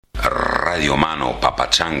Radio Mano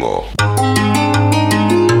Papachango.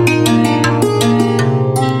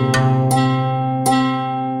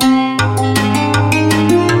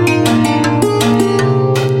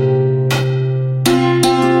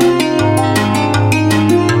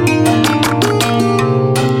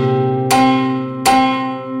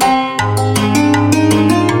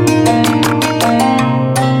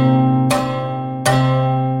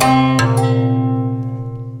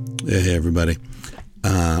 Hey, everybody.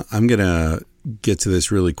 I'm going to get to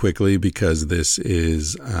this really quickly because this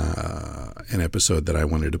is an episode that I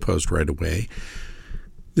wanted to post right away.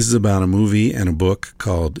 This is about a movie and a book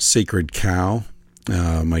called Sacred Cow.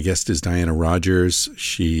 My guest is Diana Rogers.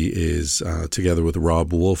 She is, together with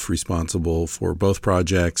Rob Wolf, responsible for both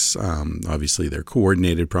projects. Obviously, they're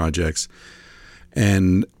coordinated projects.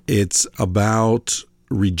 And it's about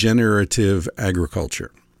regenerative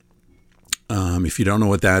agriculture. If you don't know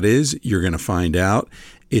what that is, you're going to find out.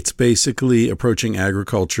 It's basically approaching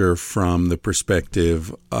agriculture from the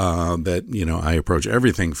perspective that, I approach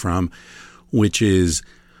everything from, which is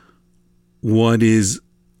what is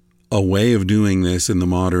a way of doing this in the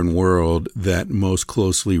modern world that most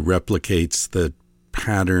closely replicates the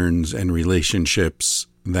patterns and relationships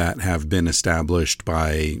that have been established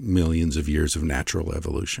by millions of years of natural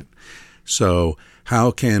evolution. So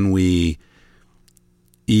how can we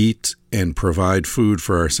eat and provide food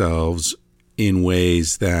for ourselves in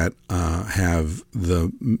ways that have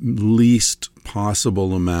the least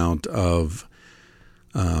possible amount of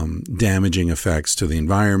damaging effects to the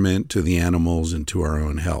environment, to the animals, and to our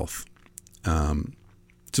own health.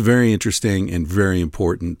 It's a very interesting and very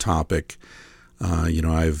important topic.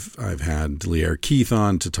 I've had Leah Keith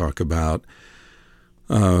on to talk about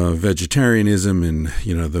vegetarianism, and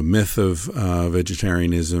the myth of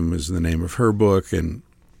vegetarianism is the name of her book. And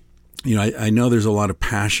I know there's a lot of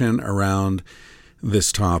passion around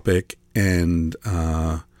this topic, and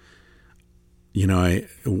Diana and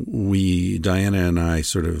I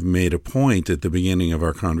sort of made a point at the beginning of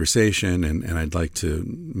our conversation, and I'd like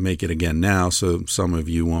to make it again now, so some of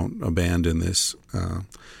you won't abandon this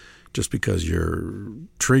just because you're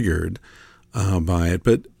triggered by it.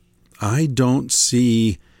 But I don't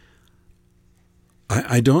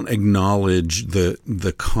acknowledge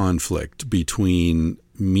the conflict between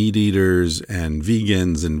meat eaters and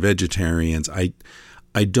vegans and vegetarians. I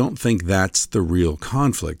don't think that's the real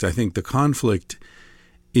conflict. I think the conflict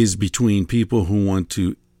is between people who want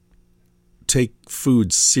to take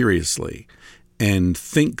food seriously and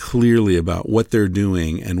think clearly about what they're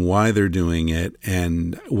doing and why they're doing it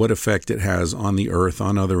and what effect it has on the earth,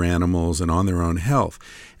 on other animals, and on their own health.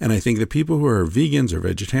 And I think the people who are vegans or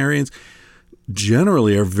vegetarians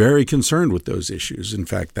generally are very concerned with those issues. In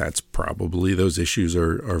fact, those issues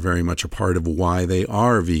are very much a part of why they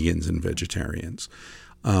are vegans and vegetarians.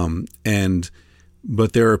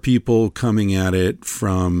 But there are people coming at it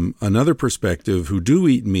from another perspective who do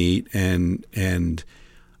eat meat and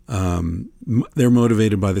they're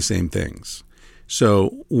motivated by the same things.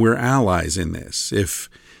 So we're allies in this. If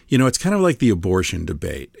it's kind of like the abortion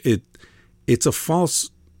debate. It's a false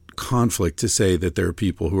conflict to say that there are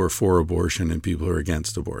people who are for abortion and people who are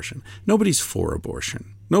against abortion. Nobody's for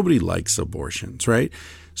abortion. Nobody likes abortions, right?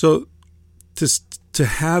 So to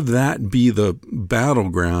have that be the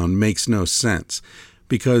battleground makes no sense,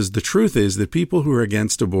 because the truth is that people who are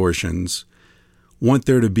against abortions want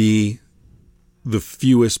there to be the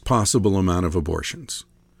fewest possible amount of abortions,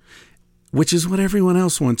 which is what everyone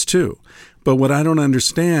else wants too. But what I don't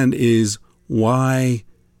understand is why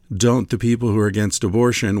don't the people who are against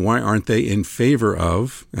abortion, why aren't they in favor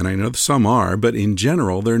of, and I know some are, but in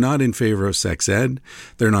general, they're not in favor of sex ed,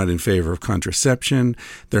 they're not in favor of contraception,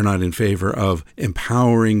 they're not in favor of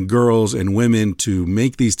empowering girls and women to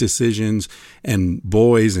make these decisions, and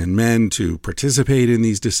boys and men to participate in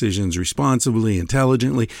these decisions responsibly,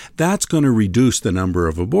 intelligently. That's going to reduce the number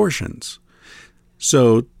of abortions.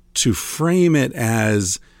 So to frame it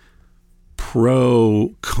as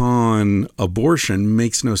pro-con abortion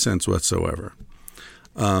makes no sense whatsoever.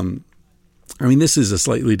 This is a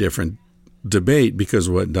slightly different debate, because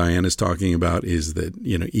what Diana's talking about is that,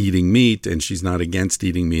 eating meat, and she's not against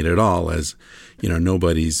eating meat at all, as,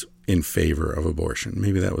 nobody's in favor of abortion.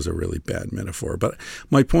 Maybe that was a really bad metaphor. But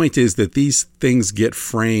my point is that these things get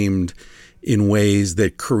framed in ways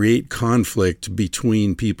that create conflict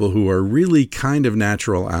between people who are really kind of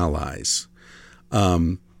natural allies.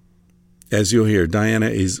 As you'll hear, Diana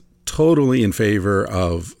is totally in favor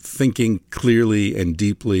of thinking clearly and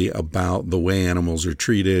deeply about the way animals are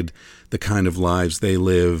treated, the kind of lives they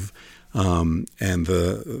live, and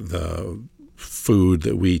the food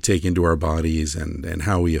that we take into our bodies and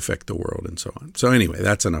how we affect the world and so on. So anyway,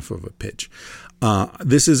 that's enough of a pitch.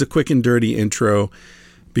 This is a quick and dirty intro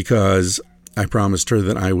because I promised her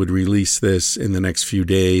that I would release this in the next few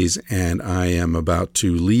days, and I am about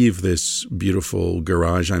to leave this beautiful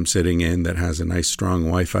garage I'm sitting in that has a nice strong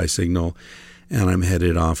Wi-Fi signal, and I'm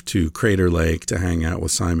headed off to Crater Lake to hang out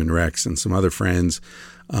with Simon Rex and some other friends,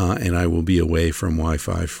 and I will be away from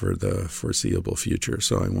Wi-Fi for the foreseeable future.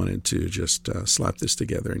 So I wanted to just slap this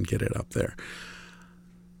together and get it up there.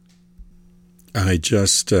 I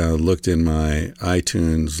just looked in my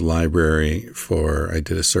iTunes library I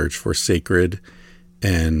did a search for Sacred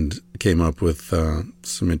and came up with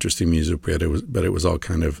some interesting music, but it was all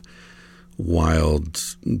kind of wild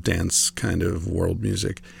dance kind of world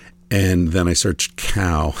music. And then I searched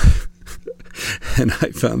cow and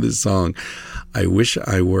I found this song, I Wish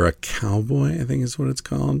I Were a Cowboy, I think is what it's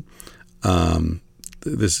called.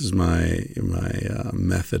 This is my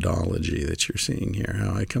methodology that you're seeing here,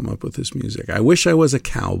 how I come up with this music. I Wish I Was a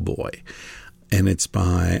Cowboy, and it's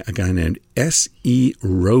by a guy named S.E.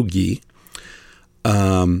 Rogie.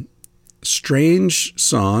 Strange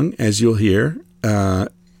song, as you'll hear.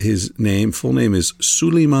 His full name is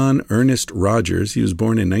Suleiman Ernest Rogers. He was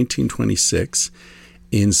born in 1926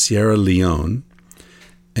 in Sierra Leone.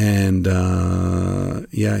 And,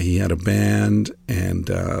 he had a band and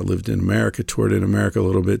lived in America, toured in America a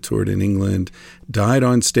little bit, toured in England, died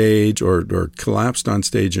on stage or collapsed on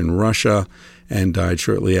stage in Russia, and died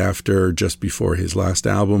shortly after, just before his last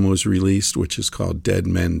album was released, which is called Dead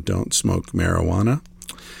Men Don't Smoke Marijuana.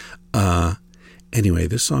 Anyway,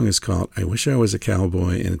 this song is called I Wish I Was a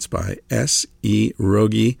Cowboy, and it's by S.E.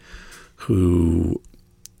 Rogie, who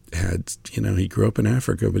had, he grew up in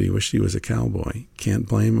Africa, but he wished he was a cowboy. Can't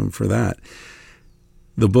blame him for that.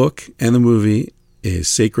 The book and the movie is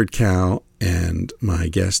Sacred Cow, and my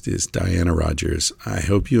guest is Diana Rogers. I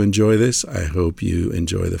hope you enjoy this. I hope you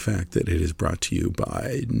enjoy the fact that it is brought to you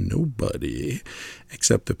by nobody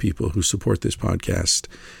except the people who support this podcast.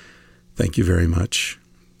 Thank you very much.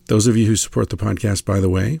 Those of you who support the podcast, by the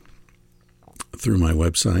way, through my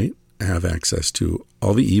website, have access to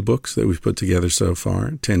all the ebooks that we've put together so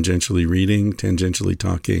far, Tangentially Reading, Tangentially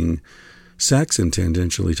Talking Sex, and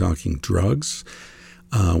Tangentially Talking Drugs,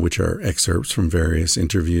 which are excerpts from various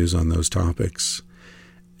interviews on those topics.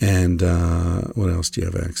 And what else do you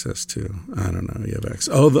have access to? I don't know. You have access.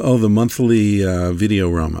 The monthly Video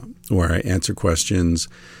Roma, where I answer questions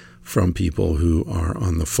from people who are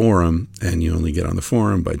on the forum, and you only get on the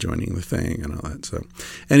forum by joining the thing and all that. So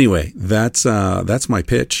anyway, that's my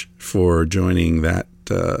pitch for joining that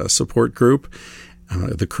support group,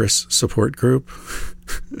 the Chris support group.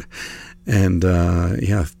 And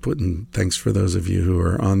thanks for those of you who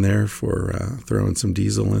are on there for throwing some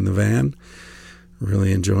diesel in the van.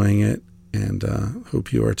 Really enjoying it, and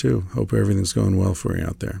hope you are too. Hope everything's going well for you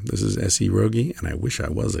out there. This is S.E. Rogie, and I wish I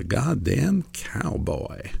was a goddamn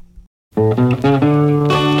cowboy.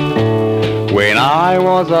 When I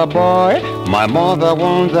was a boy, my mother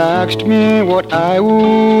once asked me what I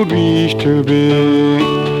would wish to be.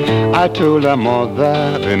 I told her,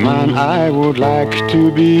 mother, the man I would like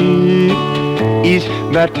to be is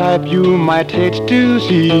the type you might hate to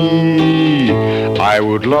see. I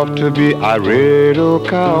would love to be a radio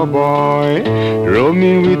cowboy,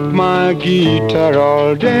 roaming with my guitar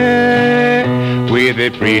all day, with the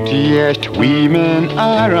prettiest women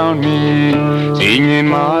around me, singing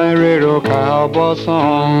my radio cowboy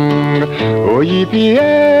song. Oh,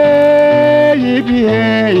 yippee-yay,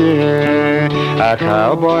 yippee-yay, a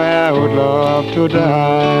cowboy I would love to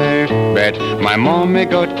die. But my mommy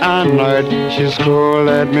got annoyed, she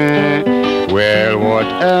scolded me. Well, what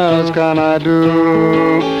else can I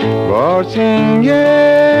do but sing,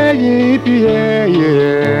 yeah,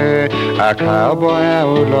 yippee-yay, a cowboy I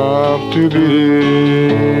would love to be.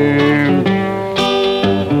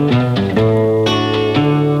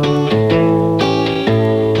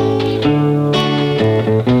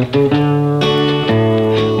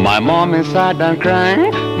 My mommy sat down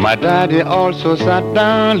crying, my daddy also sat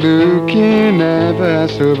down looking ever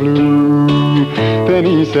so blue. Then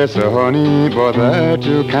he said, so honey, but that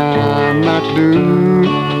you cannot do.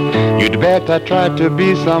 You'd better try to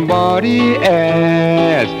be somebody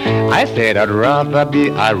else. I said I'd rather be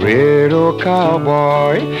a radio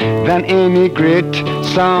cowboy than any great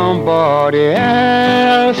somebody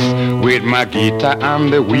else. With my guitar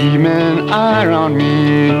and the women around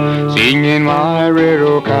me, singing my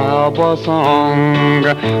radio cowboy song.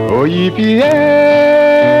 Oh,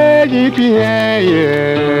 yippee-yay,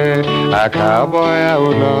 yippee-yay, a cowboy I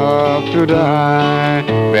would love to die.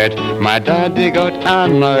 But my daddy got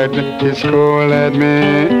annoyed me, he scolded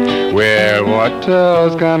me. Well, what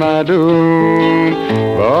else can I do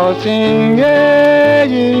but sing, yeah,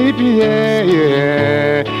 yippee, yeah,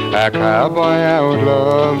 yeah, a cowboy I would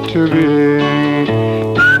love to be.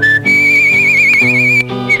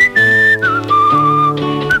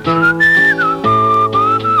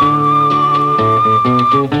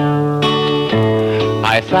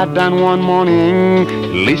 I sat down one morning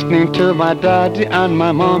listening to my daddy and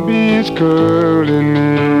my mommy scolding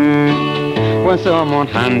me, when someone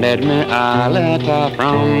handed me a letter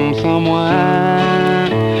from somewhere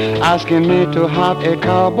asking me to have a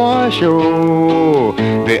cowboy show.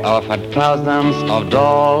 They offered thousands of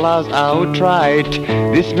dollars outright.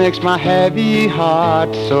 This makes my heavy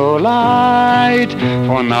heart so light.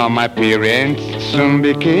 For now my parents soon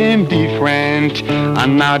became different,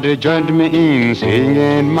 and now they joined me in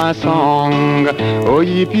singing my song. Oh,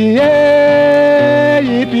 yippee-yay,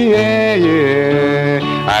 yippee-yay,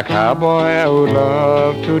 a cowboy I would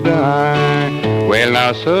love to die. Well,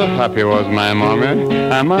 now so happy was my mommy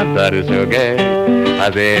and my daddy so gay,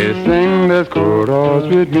 as they sing this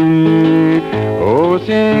chorus with me. Oh,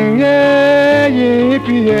 sing, yeah,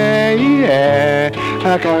 yippee-yay, yeah,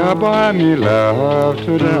 a cowboy me love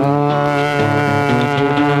to die.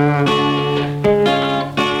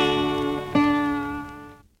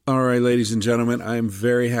 All right, ladies and gentlemen, I'm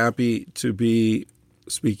very happy to be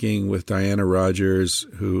speaking with Diana Rodgers,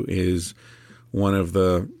 who is one of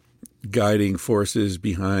the guiding forces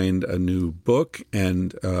behind a new book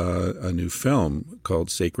and a new film called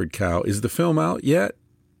Sacred Cow. Is the film out yet?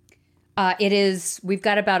 It is. We've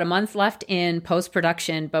got about a month left in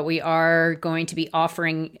post-production, but we are going to be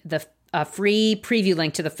offering a free preview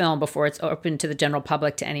link to the film before it's open to the general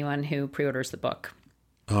public, to anyone who pre-orders the book.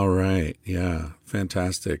 All right. Yeah.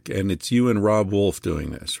 Fantastic. And it's you and Rob Wolf doing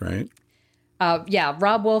this, right? Yeah,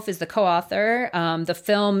 Rob Wolf is the co-author. The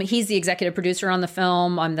film, he's the executive producer on the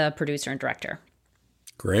film. I'm the producer and director.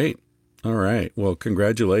 Great. All right. Well,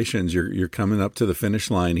 congratulations. You're coming up to the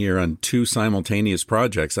finish line here on 2 simultaneous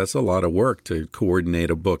projects. That's a lot of work to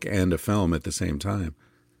coordinate a book and a film at the same time.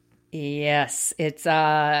 Yes. It's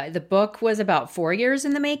the book was about 4 years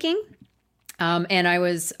in the making. And I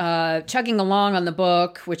was chugging along on the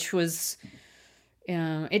book, which was...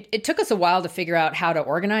 It took us a while to figure out how to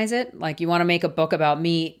organize it. Like, you want to make a book about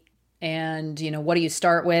meat, and, what do you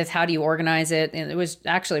start with? How do you organize it? And it was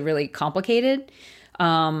actually really complicated.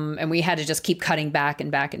 And we had to just keep cutting back and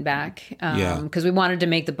back and back. Because we wanted to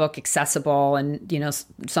make the book accessible and,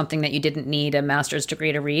 something that you didn't need a master's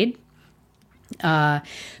degree to read. But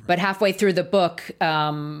halfway through the book,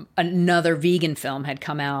 another vegan film had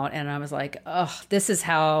come out, and I was like, oh, this is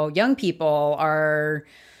how young people are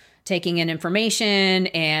taking in information,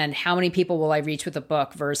 and how many people will I reach with a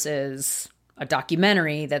book versus a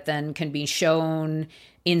documentary that then can be shown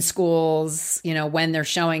in schools, when they're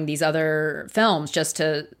showing these other films, just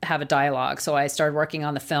to have a dialogue. So I started working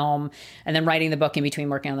on the film and then writing the book in between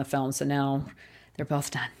working on the film. So now they're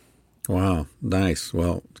both done. Wow. Nice.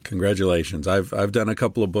 Well, congratulations. I've done a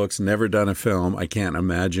couple of books, never done a film. I can't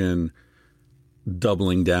imagine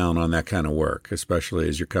doubling down on that kind of work, especially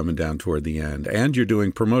as you're coming down toward the end, and you're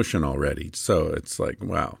doing promotion already. So it's like,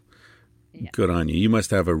 wow, Good on you. You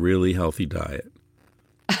must have a really healthy diet.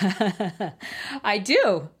 I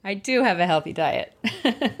do have a healthy diet.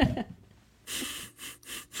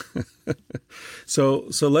 So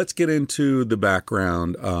let's get into the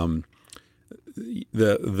background.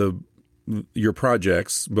 Your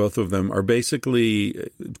projects, both of them, are basically,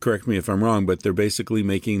 correct me if I'm wrong, but they're basically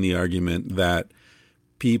making the argument that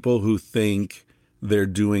people who think they're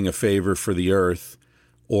doing a favor for the earth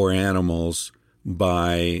or animals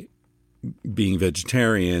by being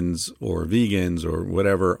vegetarians or vegans or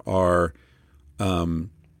whatever are,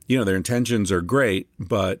 their intentions are great,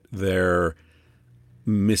 but they're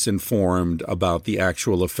misinformed about the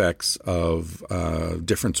actual effects of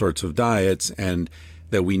different sorts of diets, and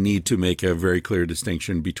that we need to make a very clear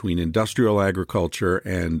distinction between industrial agriculture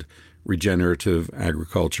and regenerative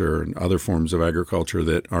agriculture and other forms of agriculture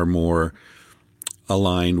that are more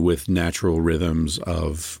aligned with natural rhythms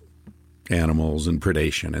of animals and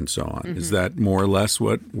predation and so on. Mm-hmm. Is that more or less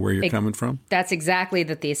where you're coming from? That's exactly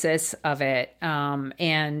the thesis of it.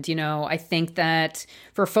 And, I think that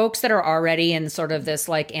for folks that are already in sort of this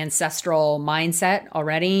like ancestral mindset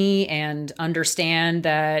already and understand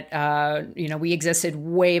that, we existed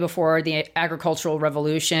way before the agricultural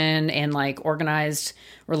revolution and like organized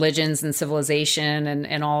religions and civilization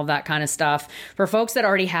and all of that kind of stuff. For folks that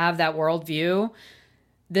already have that worldview,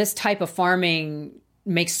 this type of farming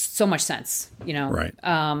makes so much sense, Right.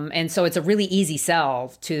 And so it's a really easy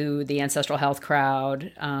sell to the ancestral health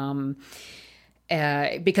crowd.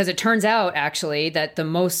 because it turns out actually that the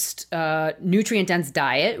most nutrient dense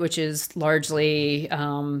diet, which is largely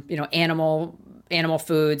animal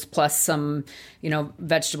foods plus some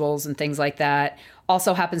vegetables and things like that,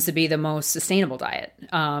 also happens to be the most sustainable diet.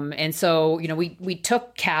 And so we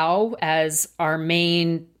took cow as our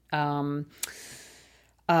main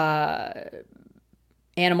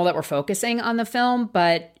animal that we're focusing on the film,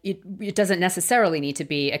 but it doesn't necessarily need to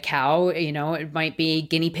be a cow. It might be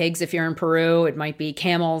guinea pigs if you're in Peru. It might be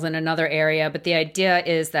camels in another area. But the idea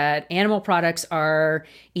is that animal products are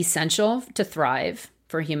essential to thrive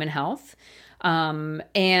for human health. And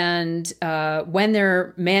when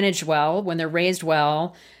they're managed well, when they're raised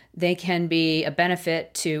well, they can be a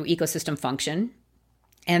benefit to ecosystem function,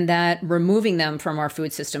 and that removing them from our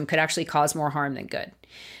food system could actually cause more harm than good.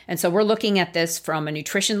 And so we're looking at this from a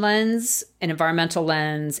nutrition lens, an environmental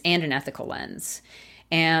lens, and an ethical lens.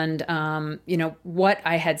 And, what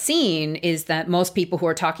I had seen is that most people who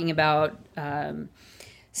are talking about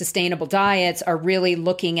sustainable diets are really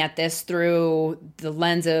looking at this through the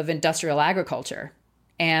lens of industrial agriculture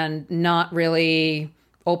and not really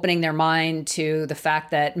opening their mind to the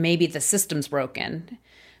fact that maybe the system's broken.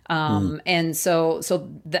 And so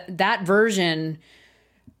that version,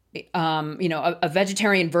 a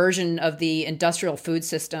vegetarian version of the industrial food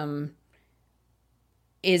system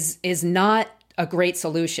is not a great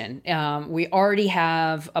solution. We already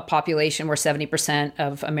have a population where 70%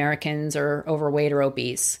 of Americans are overweight or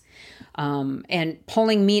obese. And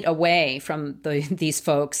pulling meat away from these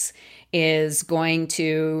folks is going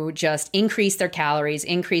to just increase their calories,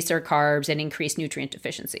 increase their carbs, and increase nutrient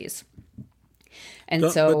deficiencies. And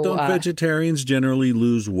but don't vegetarians generally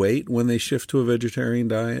lose weight when they shift to a vegetarian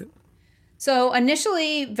diet? So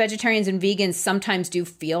initially, vegetarians and vegans sometimes do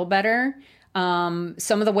feel better. Some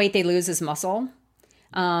of the weight they lose is muscle.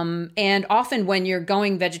 And often when you're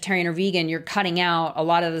going vegetarian or vegan, you're cutting out a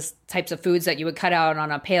lot of the types of foods that you would cut out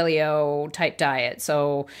on a paleo type diet.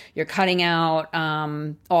 So you're cutting out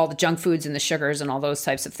all the junk foods and the sugars and all those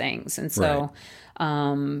types of things. And so,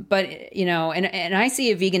 but and I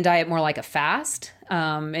see a vegan diet more like a fast.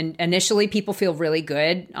 And initially people feel really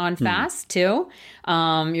good on fast too.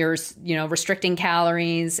 You're, restricting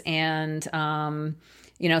calories and,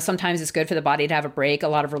 sometimes it's good for the body to have a break. A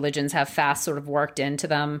lot of religions have fast sort of worked into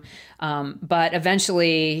them. But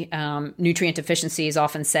eventually nutrient deficiencies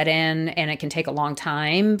often set in, and it can take a long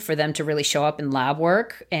time for them to really show up in lab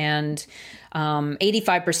work. And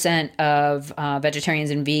 85% of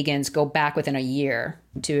vegetarians and vegans go back within a year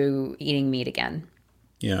to eating meat again.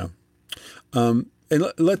 Yeah. And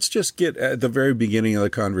let's just get at the very beginning of the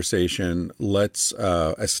conversation, let's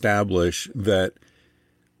establish that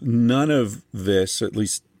none of this, at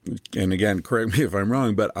least, and again, correct me if I'm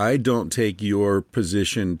wrong, but I don't take your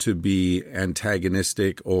position to be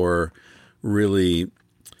antagonistic or really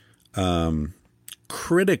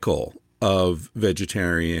critical of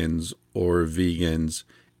vegetarians or vegans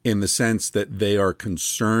in the sense that they are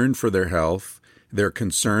concerned for their health, they're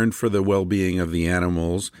concerned for the well-being of the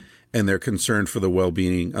animals, and they're concerned for the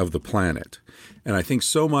well-being of the planet. And I think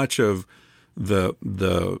so much of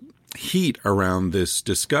the heat around this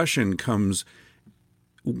discussion comes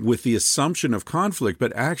with the assumption of conflict,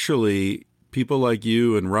 but actually people like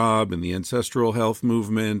you and Rob and the ancestral health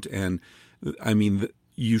movement, and I mean,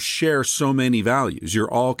 you share so many values. You're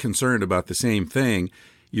all concerned about the same thing.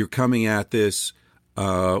 You're coming at this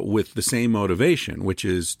with the same motivation, which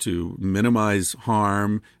is to minimize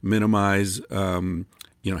harm, minimize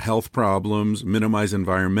health problems, minimize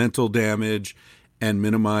environmental damage, and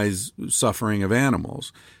minimize suffering of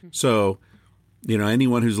animals. So,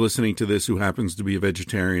 anyone who's listening to this who happens to be a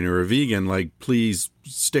vegetarian or a vegan, please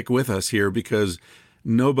stick with us here, because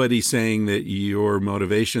nobody's saying that your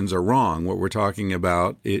motivations are wrong. What we're talking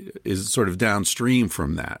about is sort of downstream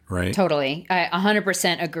from that, right? Totally. I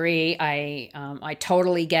 100% agree. I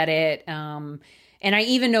totally get it. And I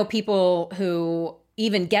even know people who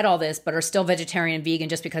even get all this, but are still vegetarian and vegan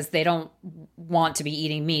just because they don't want to be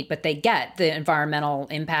eating meat, but they get the environmental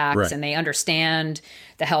impacts, right, and they understand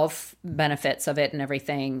the health benefits of it and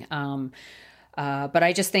everything. But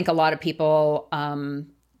I just think a lot of people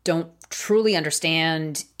don't truly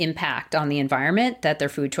understand impact on the environment that their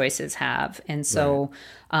food choices have. And so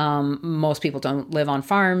most people don't live on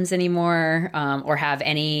farms anymore or have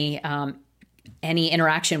any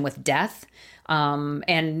interaction with death.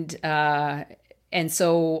 And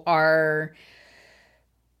so our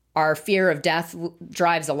fear of death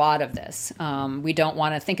drives a lot of this. We don't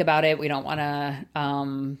want to think about it. We don't want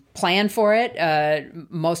to plan for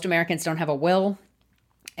it. Most Americans don't have a will.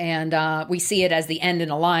 And we see it as the end in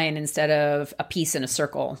a line instead of a piece in a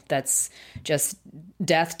circle. That's just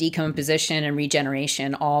death, decomposition, and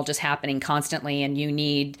regeneration all just happening constantly. And you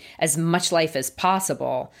need as much life as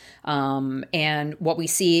possible. And what we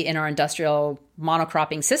see in our industrial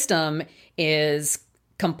monocropping system is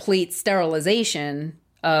complete sterilization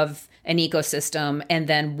of an ecosystem and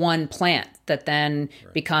then one plant that then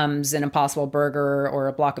becomes an Impossible Burger or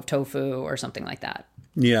a block of tofu or something like that.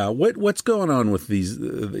 Yeah. What's going on with these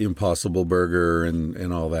the Impossible Burger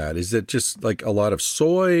and all that? Is it just like a lot of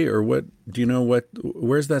soy, or what? Do you know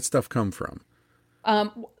where's that stuff come from?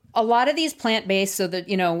 A lot of these plant-based, so that,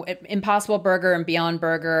 Impossible Burger and Beyond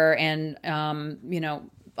Burger and,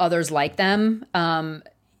 others like them,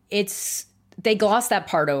 they gloss that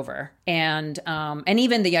part over. And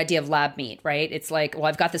even the idea of lab meat, right? It's like, well,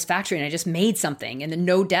 I've got this factory and I just made something and then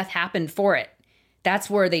no death happened for it. That's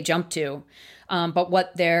where they jump to. But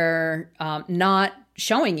what they're not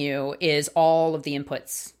showing you is all of the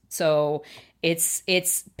inputs. So it's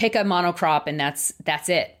pick a monocrop and that's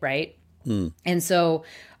it, right? And so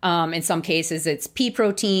in some cases it's pea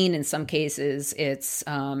protein, in some cases it's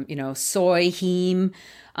soy, heme,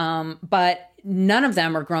 but none of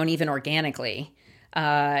them are grown even organically.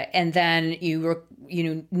 And then you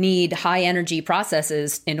need high energy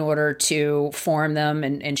processes in order to form them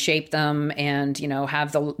and shape them, and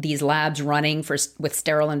have these labs running with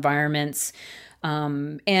sterile environments.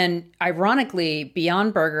 And ironically,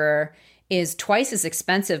 Beyond Burger is twice as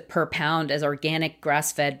expensive per pound as organic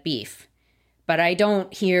grass-fed beef. But I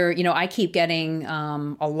don't hear, I keep getting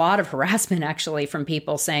a lot of harassment actually from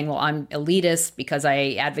people saying, well, I'm elitist because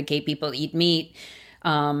I advocate people eat meat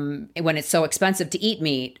when it's so expensive to eat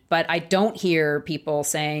meat. But I don't hear people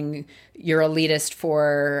saying you're elitist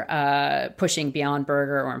for pushing Beyond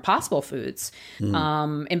Burger or Impossible Foods.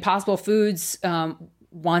 Impossible Foods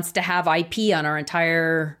wants to have IP on our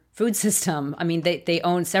entire food system. I mean, they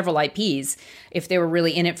own several IPs. If they were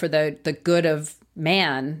really in it for the good of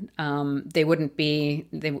man, they wouldn't be.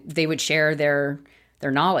 They would share their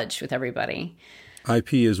knowledge with everybody.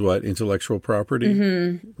 IP is what? Intellectual property?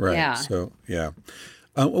 Mm-hmm. Right. Yeah. So, yeah.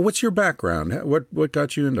 What's your background? What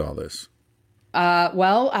got you into all this?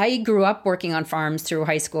 Well, I grew up working on farms through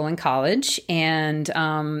high school and college. And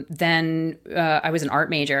then I was an art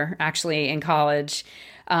major, actually, in college.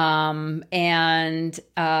 And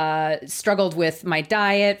struggled with my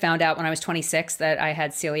diet, found out when I was 26 that I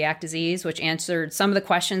had celiac disease, which answered some of the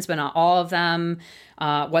questions, but not all of them.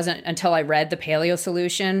 Wasn't until I read The Paleo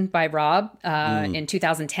Solution by Rob in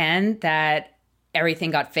 2010 that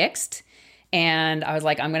everything got fixed. And I was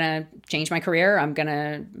like, I'm going to change my career. I'm going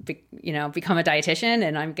to, become a dietitian,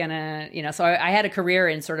 and I'm going to, so I had a career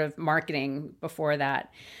in sort of marketing before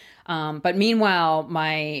that. But meanwhile,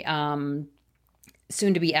 my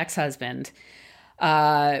soon-to-be ex-husband he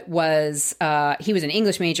was an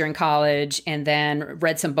English major in college, and then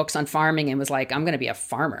read some books on farming and was like, I'm going to be a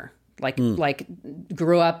farmer. Like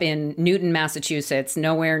grew up in Newton, Massachusetts,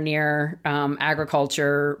 nowhere near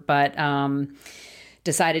agriculture, but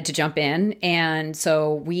decided to jump in. And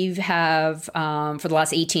so we have, for the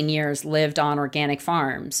last 18 years, lived on organic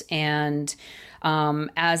farms. And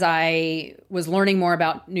as I was learning more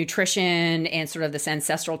about nutrition and sort of this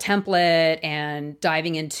ancestral template and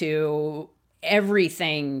diving into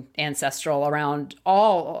everything ancestral around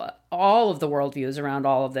all of the worldviews around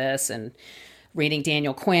all of this, and reading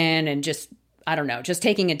Daniel Quinn and just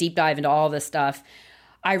taking a deep dive into all this stuff,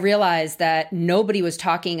 I realized that nobody was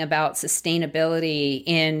talking about sustainability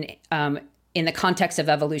in the context of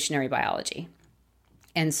evolutionary biology.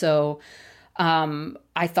 And so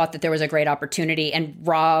I thought that there was a great opportunity, and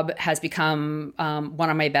Rob has become one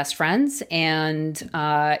of my best friends, and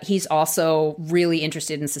he's also really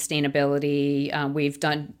interested in sustainability. We've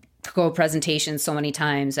done co-presentations so many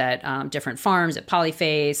times at different farms, at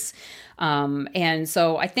Polyface. And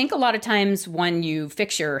so I think a lot of times when you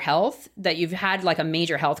fix your health, that you've had like a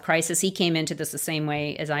major health crisis, he came into this the same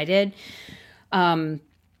way as I did.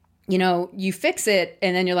 You fix it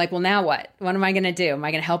and then you're like, well, now what? What am I going to do? Am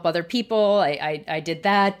I going to help other people? I did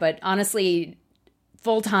that. But honestly,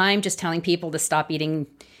 full time, just telling people to stop eating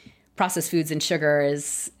processed foods and sugar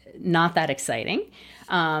is not that exciting.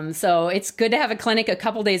 So it's good to have a clinic a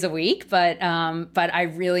couple days a week, but I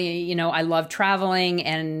really, I love traveling,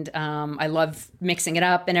 and I love mixing it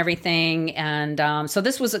up and everything. And so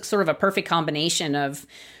this was sort of a perfect combination of,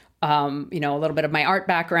 a little bit of my art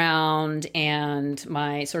background and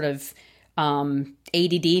my sort of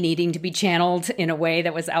ADD needing to be channeled in a way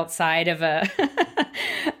that was outside of a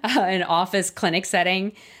an office clinic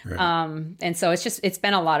setting. Right. And so it's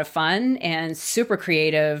been a lot of fun and super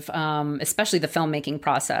creative, especially the filmmaking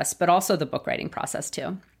process, but also the book writing process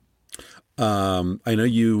too. I know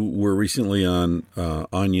you were recently on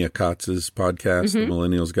Anya Katz's podcast, The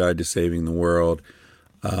Millennial's Guide to Saving the World.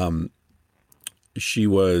 She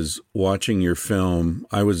was watching your film.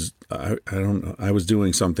 I don't know. I was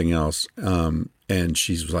doing something else. And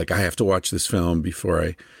she was like, I have to watch this film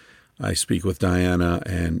before I speak with Diana.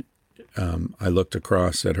 And I looked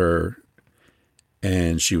across at her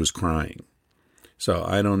and she was crying. So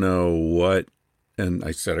I don't know what. And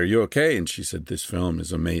I said, are you okay? And she said, this film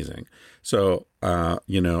is amazing. So, I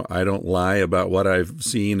don't lie about what I've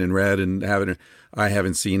seen and read and I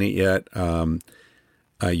haven't seen it yet.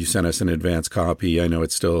 You sent us an advance copy. I know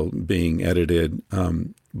it's still being edited,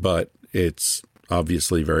 but it's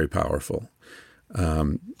obviously very powerful.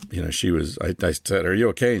 I said, are you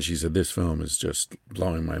okay? And she said, this film is just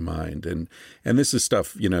blowing my mind. And this is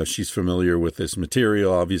stuff, she's familiar with this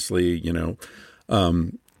material, obviously,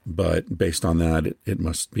 but based on that, it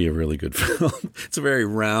must be a really good film. It's a very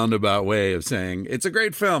roundabout way of saying it's a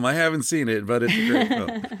great film. I haven't seen it, but it's a great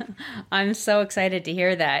film. I'm so excited to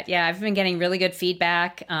hear that. Yeah, I've been getting really good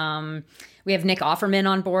feedback. We have Nick Offerman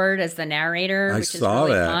on board as the narrator, which is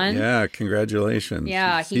really fun. Yeah, congratulations.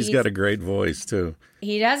 Yeah, he's got a great voice too.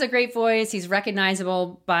 He has a great voice. He's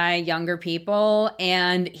recognizable by younger people,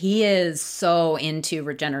 and he is so into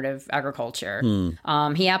regenerative agriculture.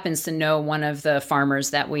 He happens to know one of the farmers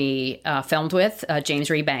that we filmed with, James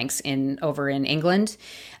Rebanks, over in England.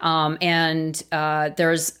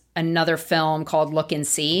 There's another film called Look and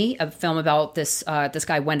See, a film about this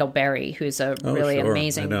guy, Wendell Berry, who's a really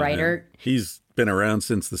amazing writer. He's been around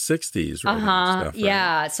since the 60s. Stuff, right?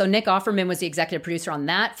 Yeah. So Nick Offerman was the executive producer on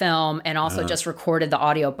that film and also just recorded the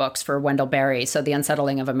audiobooks for Wendell Berry. So The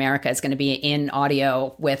Unsettling of America is going to be in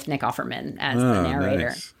audio with Nick Offerman as the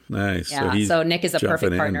narrator. Nice. Yeah. So Nick is a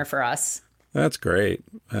perfect partner for us. That's great.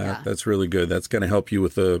 That's really good. That's going to help you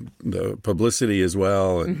with the publicity as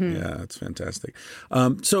well. And yeah, it's fantastic.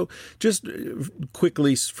 So just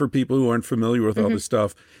quickly for people who aren't familiar with all this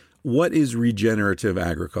stuff, what is regenerative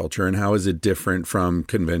agriculture and how is it different from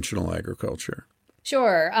conventional agriculture?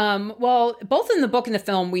 Sure. Well, both in the book and the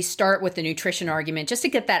film, we start with the nutrition argument just to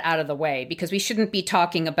get that out of the way, because we shouldn't be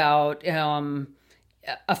talking about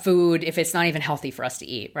a food if it's not even healthy for us to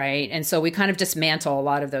eat, right? And so we kind of dismantle a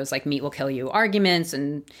lot of those like meat will kill you arguments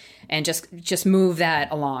and just move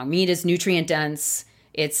that along. Meat is nutrient dense.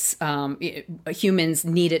 It's humans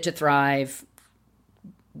need it to thrive.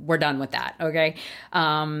 We're done with that, okay?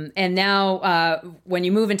 And now when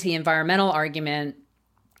you move into the environmental argument,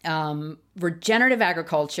 regenerative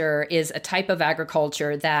agriculture is a type of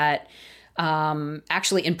agriculture that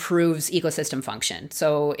actually improves ecosystem function.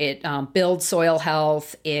 So it builds soil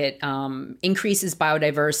health, it increases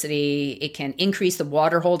biodiversity, it can increase the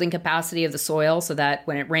water holding capacity of the soil so that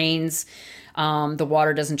when it rains, the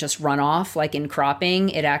water doesn't just run off like in cropping.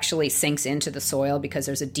 It actually sinks into the soil because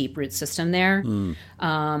there's a deep root system there.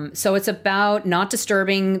 So it's about not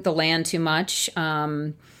disturbing the land too much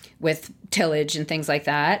with tillage and things like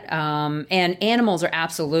that. And animals are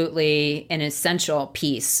absolutely an essential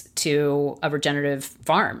piece to a regenerative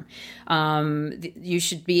farm. You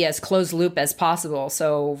should be as closed loop as possible.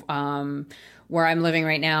 So where I'm living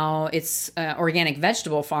right now, it's an organic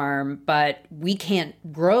vegetable farm, but we can't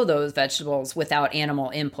grow those vegetables without animal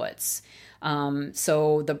inputs.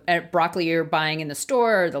 So the broccoli you're buying in the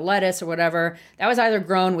store, or the lettuce or whatever, that was either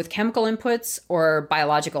grown with chemical inputs or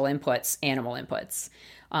biological inputs, animal inputs.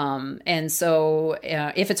 And so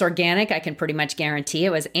if it's organic, I can pretty much guarantee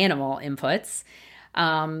it was animal inputs.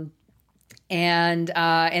 And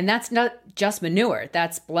that's not just manure.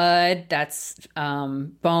 That's blood. That's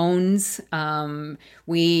bones.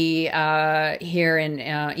 We here in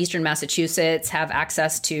eastern Massachusetts have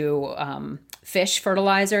access to fish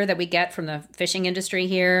fertilizer that we get from the fishing industry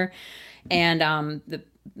here, and the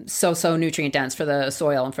so nutrient dense for the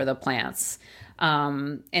soil and for the plants.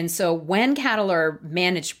 And so when cattle are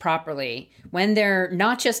managed properly, when they're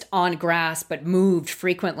not just on grass, but moved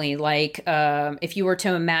frequently, like if you were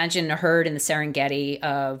to imagine a herd in the Serengeti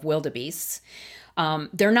of wildebeests,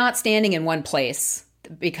 they're not standing in one place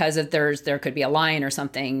because if there could be a lion or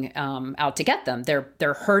something out to get them.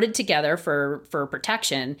 They're herded together for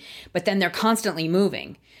protection, but then they're constantly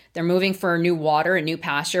moving. They're moving for new water and new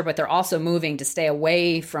pasture, but they're also moving to stay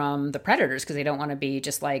away from the predators because they don't want to be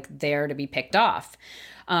just like there to be picked off.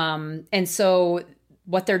 And so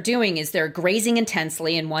what they're doing is they're grazing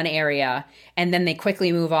intensely in one area, and then they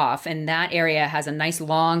quickly move off. And that area has a nice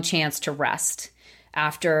long chance to rest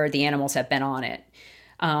after the animals have been on it.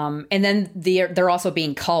 And then they're also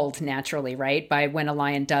being culled naturally, right, by when a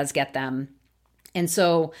lion does get them. And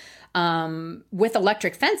so with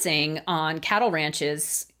electric fencing on cattle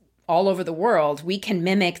ranches all over the world, we can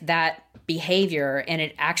mimic that behavior, and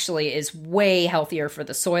it actually is way healthier for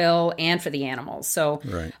the soil and for the animals. So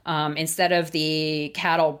instead of the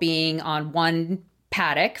cattle being on one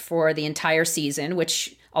paddock for the entire season,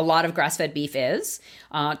 which a lot of grass-fed beef is,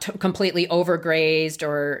 completely overgrazed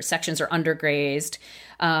or sections are undergrazed,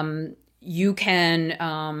 you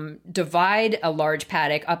can divide a large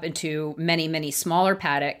paddock up into many, many smaller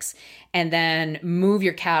paddocks, and then move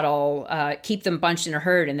your cattle, keep them bunched in a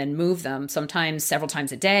herd, and then move them sometimes several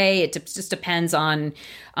times a day. It just depends on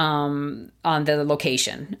the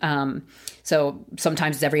location. So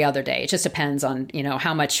sometimes it's every other day. It just depends on,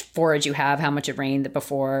 how much forage you have, how much it rained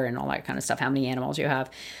before, and all that kind of stuff, how many animals you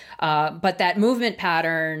have. But that movement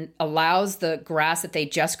pattern allows the grass that they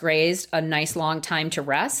just grazed a nice long time to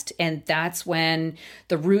rest. And that's when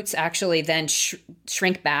the roots actually then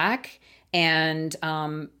shrink back and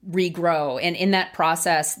regrow. And in that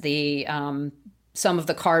process, the some of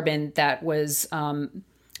the carbon that was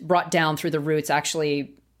brought down through the roots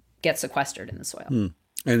actually gets sequestered in the soil.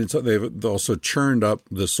 And they've also churned up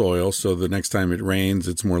the soil, so the next time it rains,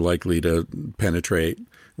 it's more likely to penetrate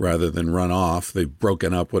rather than run off. They've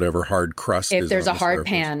broken up whatever hard crust is. If there's on a the hard surface.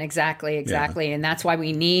 pan, exactly. Yeah. And that's why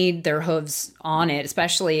we need their hooves on it,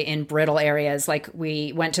 especially in brittle areas. Like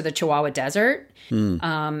we went to the Chihuahua Desert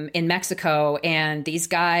in Mexico, and these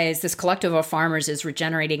guys, this collective of farmers is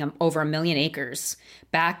regenerating over 1 million acres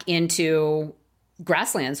back into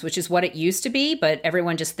grasslands, which is what it used to be, but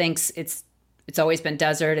everyone just thinks it's always been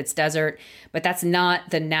desert. It's desert, but that's not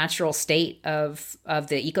the natural state of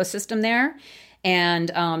the ecosystem there. And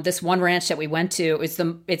this one ranch that we went to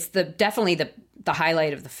it's definitely the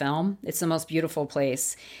highlight of the film. It's the most beautiful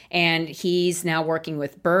place. And he's now working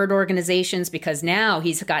with bird organizations because now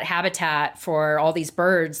he's got habitat for all these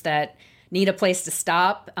birds that need a place to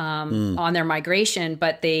stop on their migration,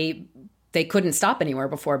 but they couldn't stop anywhere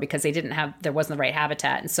before because there wasn't the right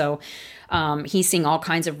habitat. And so he's seeing all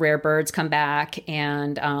kinds of rare birds come back,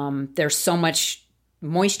 and there's so much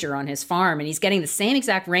moisture on his farm, and he's getting the same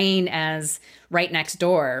exact rain as right next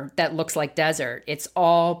door that looks like desert. It's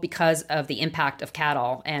all because of the impact of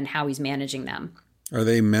cattle and how he's managing them. Are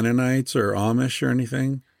they Mennonites or Amish or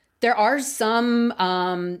anything? There are some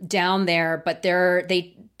down there, but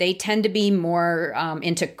they tend to be more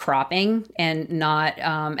into cropping and not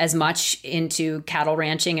as much into cattle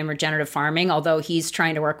ranching and regenerative farming, although he's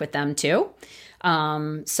trying to work with them too.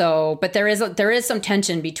 But there is some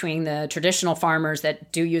tension between the traditional farmers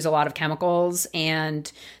that do use a lot of chemicals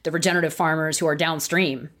and the regenerative farmers who are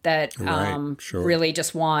downstream that really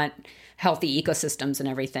just want healthy ecosystems and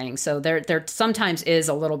everything. So there sometimes is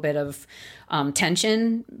a little bit of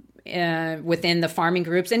tension within the farming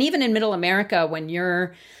groups, and even in Middle America when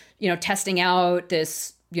you're testing out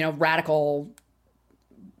this radical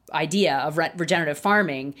idea of regenerative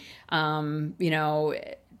farming,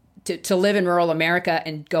 to live in rural America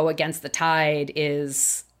and go against the tide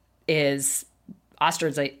is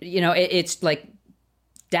ostrich, it's like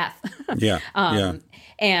death.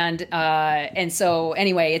 And so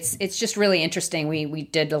anyway, it's just really interesting. We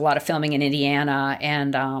did a lot of filming in Indiana,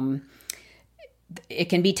 and it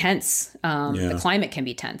can be tense. The climate can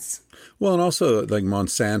be tense. Well, and also like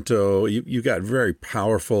Monsanto, you got very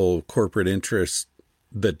powerful corporate interests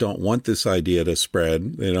that don't want this idea to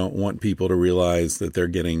spread. They don't want people to realize that they're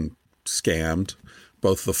getting scammed,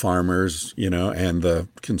 both the farmers, and the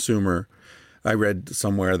consumer. I read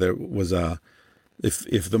somewhere that was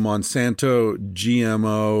if the Monsanto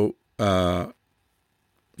GMO,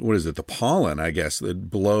 the pollen, I guess, that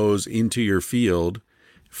blows into your field,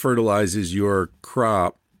 fertilizes your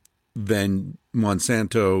crop, then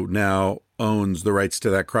Monsanto now owns the rights to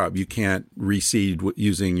that crop. You can't reseed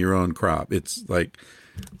using your own crop. It's like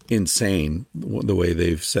insane the way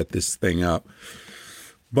they've set this thing up.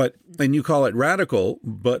 And you call it radical,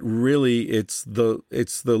 but really it's the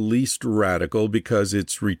least radical because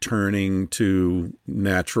it's returning to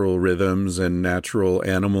natural rhythms and natural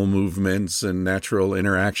animal movements and natural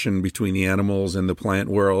interaction between the animals and the plant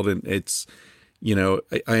world. And it's,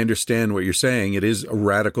 I understand what you're saying. It is a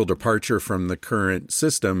radical departure from the current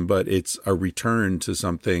system, but it's a return to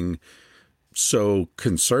something so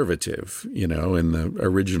conservative, in the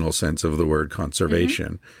original sense of the word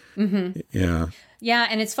conservation. Mm-hmm. Yeah. Yeah,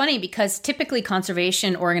 and it's funny because typically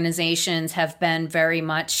conservation organizations have been very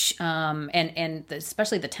much, and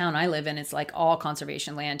especially the town I live in, it's like all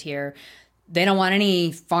conservation land here. They don't want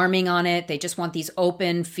any farming on it. They just want these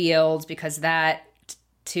open fields because that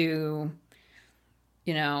to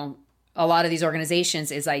a lot of these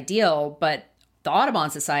organizations is ideal, but the Audubon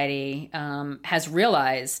Society has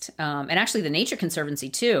realized, and actually the Nature Conservancy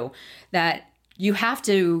too, that you have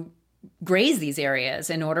to graze these areas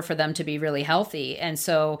in order for them to be really healthy. And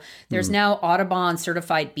so there's now Audubon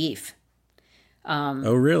certified beef.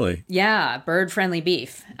 Oh, really? Yeah, bird-friendly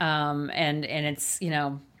beef. And it's,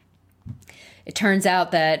 it turns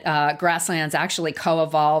out that grasslands actually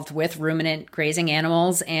co-evolved with ruminant grazing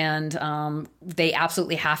animals, and they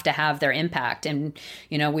absolutely have to have their impact. And,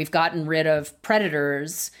 we've gotten rid of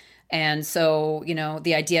predators. And so,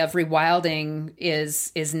 the idea of rewilding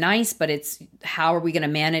is nice, but it's how are we going to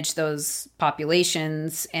manage those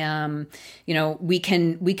populations? We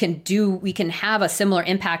can have a similar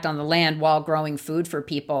impact on the land while growing food for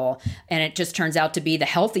people, and it just turns out to be the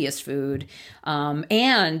healthiest food.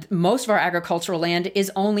 And most of our agricultural land is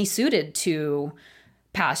only suited to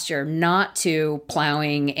pasture, not to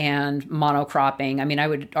plowing and monocropping. I mean, I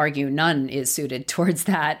would argue none is suited towards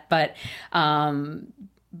that, but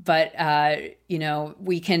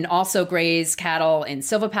we can also graze cattle in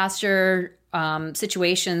silvopasture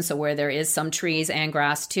situations, so where there is some trees and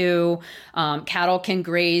grass too. Cattle can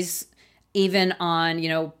graze even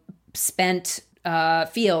on, spent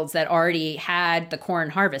fields that already had the corn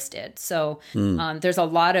harvested. So there's a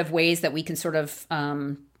lot of ways that we can sort of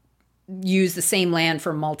use the same land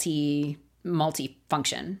for multi-function.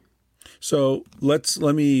 So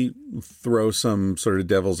let me throw some sort of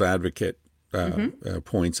devil's advocate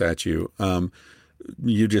points at you.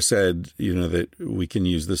 You just said, that we can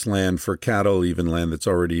use this land for cattle, even land that's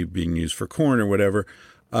already being used for corn or whatever.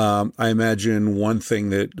 I imagine one thing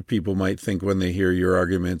that people might think when they hear your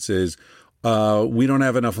arguments is, we don't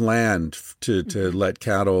have enough land to let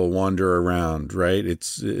cattle wander around, right?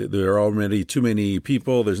 There are already too many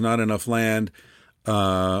people. There's not enough land.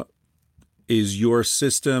 Is your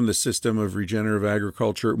system, the system of regenerative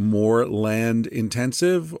agriculture, more land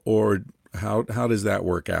intensive, or how does that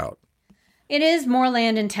work out? It is more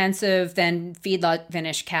land intensive than feedlot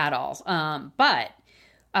finished cattle, but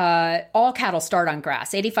all cattle start on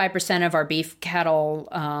grass. 85% of our beef cattle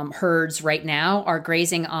herds right now are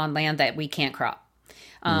grazing on land that we can't crop.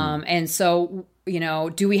 And so,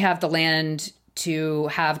 do we have the land to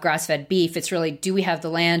have grass-fed beef? It's really, do we have the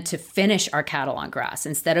land to finish our cattle on grass?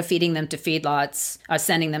 Instead of feeding them to feedlots,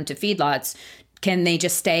 sending them to feedlots, can they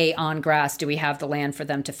just stay on grass? Do we have the land for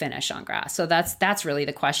them to finish on grass? So that's really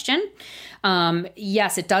the question.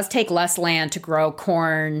 Yes, it does take less land to grow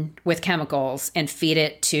corn with chemicals and feed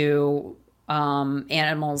it to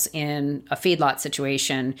animals in a feedlot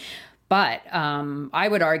situation. But I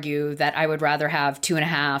would argue that I would rather have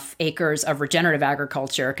 2.5 acres of regenerative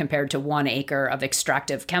agriculture compared to 1 acre of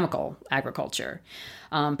extractive chemical agriculture.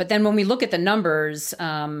 But then when we look at the numbers,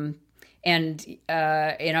 and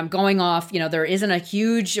I'm going off, there isn't a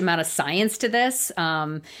huge amount of science to this,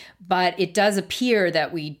 but it does appear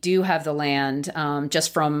that we do have the land,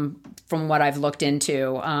 just from what I've looked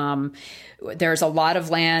into. There's a lot of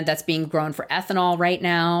land that's being grown for ethanol right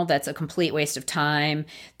now. That's a complete waste of time.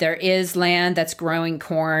 There is land that's growing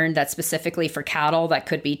corn that's specifically for cattle that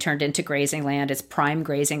could be turned into grazing land. It's prime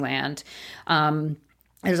grazing land.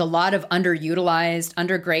 There's a lot of underutilized,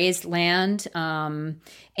 undergrazed land,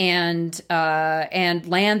 and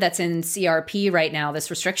land that's in CRP right now, this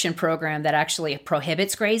restriction program that actually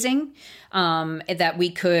prohibits grazing, that we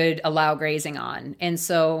could allow grazing on. And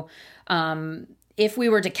so if we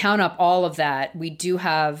were to count up all of that, we do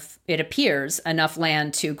have, it appears, enough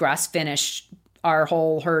land to grass finish our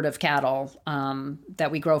whole herd of cattle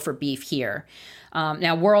that we grow for beef here.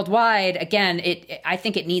 Now, worldwide, again, I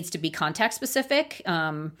think it needs to be context specific.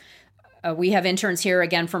 We have interns here,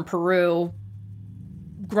 again, from Peru.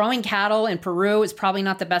 Growing cattle in Peru is probably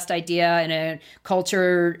not the best idea in a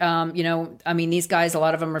culture. These guys, a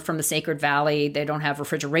lot of them are from the Sacred Valley. They don't have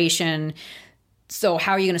refrigeration. So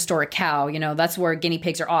how are you going to store a cow? That's where guinea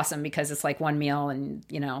pigs are awesome, because it's like one meal and,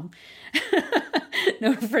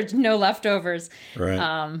 no leftovers. Right.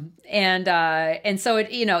 And so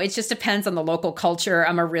it just depends on the local culture.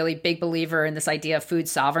 I'm a really big believer in this idea of food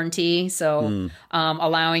sovereignty. So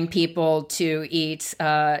allowing people to eat,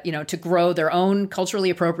 to grow their own culturally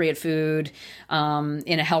appropriate food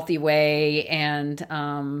in a healthy way, and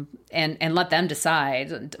let them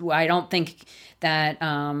decide. I don't think that,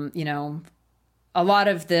 a lot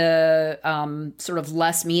of the sort of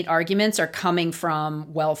less meat arguments are coming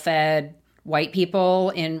from well-fed white people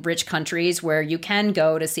in rich countries where you can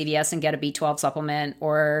go to CVS and get a B12 supplement,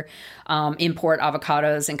 or import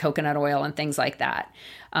avocados and coconut oil and things like that.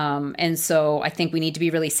 And so I think we need to be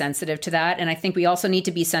really sensitive to that. And I think we also need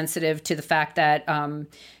to be sensitive to the fact that,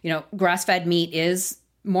 grass-fed meat is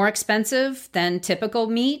more expensive than typical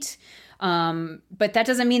meat. But that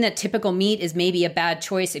doesn't mean that typical meat is maybe a bad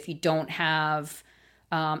choice if you don't have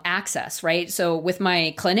access, right? So with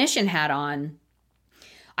my clinician hat on,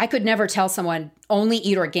 I could never tell someone only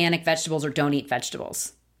eat organic vegetables or don't eat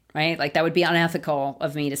vegetables, right? Like that would be unethical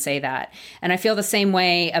of me to say that. And I feel the same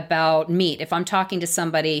way about meat. If I'm talking to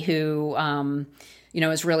somebody who,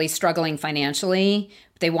 is really struggling financially,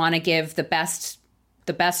 they want to give the best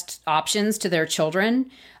options to their children.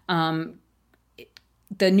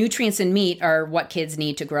 The nutrients in meat are what kids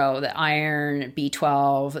need to grow, the iron,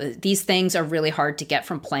 B12. These things are really hard to get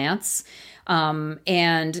from plants.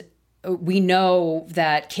 And we know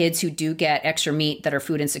that kids who do get extra meat that are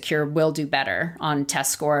food insecure will do better on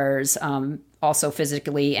test scores, also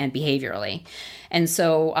physically and behaviorally. And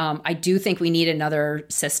so I do think we need another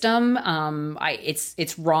system.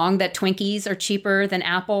 It's wrong that Twinkies are cheaper than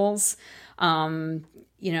apples.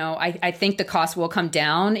 I think the cost will come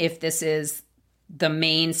down if this is the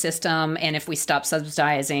main system and if we stop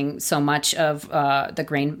subsidizing so much of the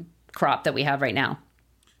grain crop that we have right now.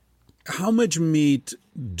 How much meat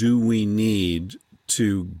do we need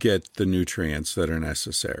to get the nutrients that are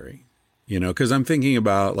necessary? Because I'm thinking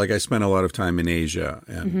about, like, I spent a lot of time in Asia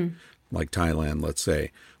and like Thailand, let's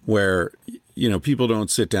say, where, people don't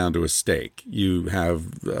sit down to a steak. You have,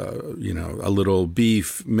 a little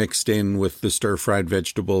beef mixed in with the stir-fried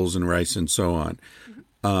vegetables and rice and so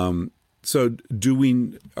on. So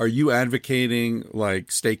are you advocating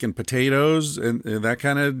like steak and potatoes and that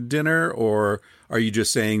kind of dinner, or are you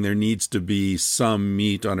just saying there needs to be some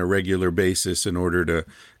meat on a regular basis in order to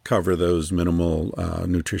cover those minimal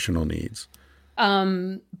nutritional needs?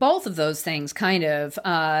 Both of those things, kind of.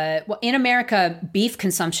 Well, in America, beef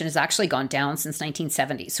consumption has actually gone down since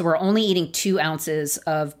 1970. So we're only eating 2 ounces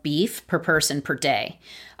of beef per person per day.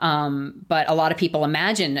 But a lot of people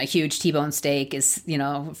imagine a huge T-bone steak is,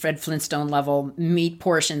 Fred Flintstone level meat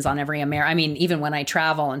portions on every American. I mean, even when I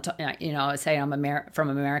travel and, say I'm from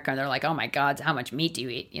America, they're like, oh my God, how much meat do you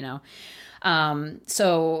eat?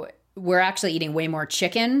 So we're actually eating way more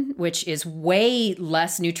chicken, which is way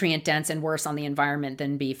less nutrient dense and worse on the environment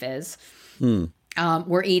than beef is.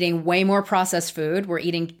 We're eating way more processed food.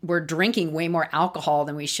 We're drinking way more alcohol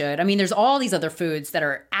than we should. I mean, there's all these other foods that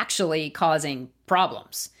are actually causing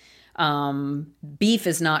problems. Beef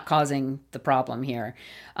is not causing the problem here.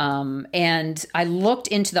 And I looked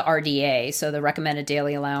into the RDA, so the recommended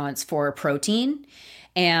daily allowance for protein.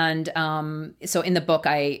 And so in the book,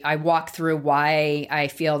 I walk through why I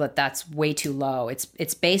feel that that's way too low.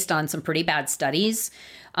 It's based on some pretty bad studies.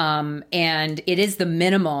 And it is the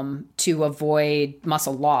minimum to avoid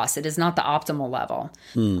muscle loss. It is not the optimal level.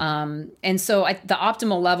 And so the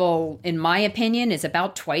optimal level, in my opinion, is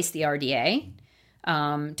about twice the RDA.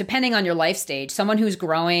 Depending on your life stage, someone who's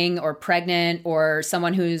growing or pregnant or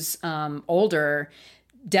someone who's older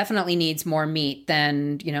definitely needs more meat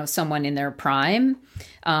than, someone in their prime.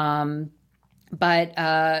 But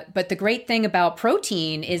the great thing about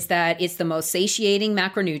protein is that it's the most satiating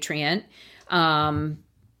macronutrient.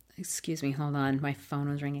 Excuse me, hold on. My phone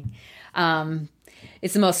was ringing.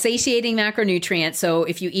 It's the most satiating macronutrient. So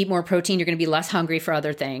if you eat more protein, you're going to be less hungry for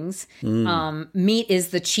other things. Meat is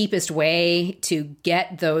the cheapest way to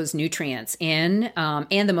get those nutrients in,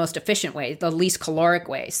 and the most efficient way, the least caloric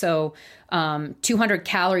way. So 200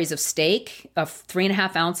 calories of steak of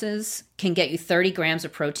 3.5 ounces can get you 30 grams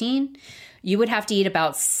of protein. You would have to eat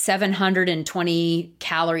about 720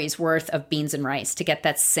 calories worth of beans and rice to get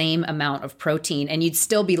that same amount of protein, and you'd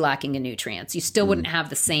still be lacking in nutrients. You still wouldn't have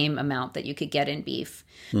the same amount that you could get in beef.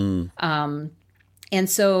 And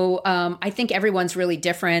so I think everyone's really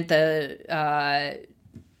different.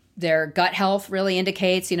 Their gut health really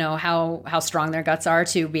indicates, how strong their guts are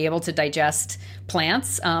to be able to digest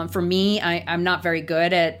plants. For me, I'm not very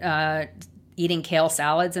good at eating kale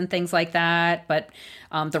salads and things like that, but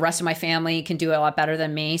the rest of my family can do a lot better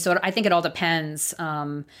than me. So I think it all depends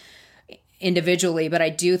individually, but I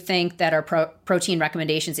do think that our protein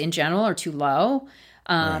recommendations in general are too low,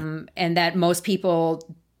 and that most people,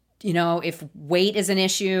 if weight is an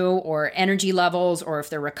issue or energy levels, or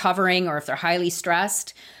if they're recovering, or if they're highly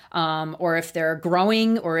stressed, or if they're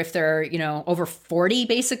growing, or if they're, over 40,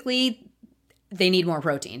 basically, they need more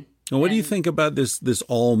protein. Well, what do you think about this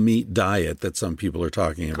all meat diet that some people are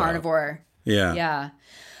talking about? Carnivore. Yeah. Yeah.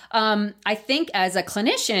 I think as a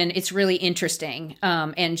clinician, it's really interesting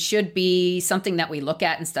and should be something that we look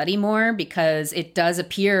at and study more, because it does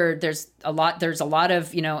appear there's a lot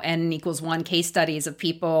of, N=1 case studies of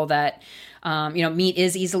people that, meat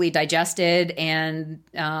is easily digested, and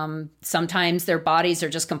sometimes their bodies are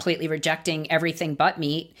just completely rejecting everything but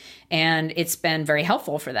meat, and it's been very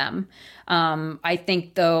helpful for them. I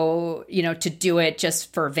think, though, to do it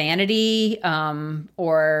just for vanity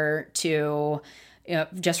or to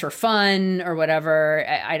just for fun or whatever,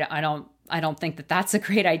 I don't think that that's a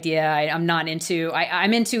great idea. I'm not into.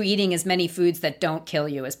 I'm into eating as many foods that don't kill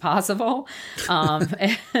you as possible.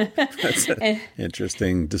 That's an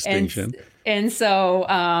interesting distinction. And so,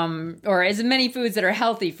 or as many foods that are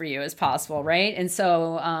healthy for you as possible, right? And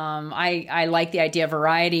so, I like the idea of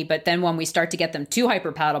variety, but then when we start to get them too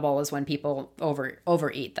hyperpalatable is when people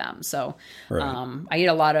overeat them. So, Right. I eat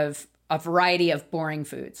a variety of boring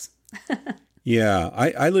foods. Yeah,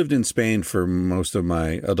 I lived in Spain for most of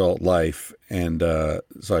my adult life, and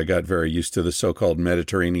so I got very used to the so-called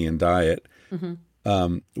Mediterranean diet,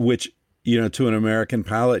 which, to an American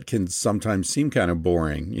palate can sometimes seem kind of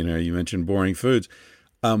boring. You mentioned boring foods,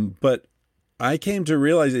 but I came to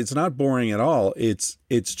realize it's not boring at all. It's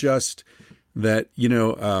just that, I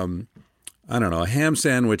don't know, a ham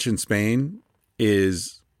sandwich in Spain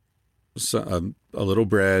is a little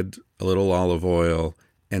bread, a little olive oil,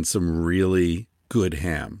 and some really good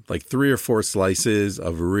ham, like 3 or 4 slices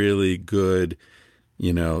of really good,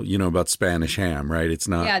 about Spanish ham, right? It's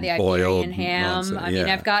not the boiled Iberian ham. nonsense. I mean,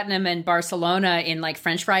 I've gotten them in Barcelona in like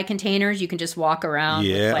French fry containers. You can just walk around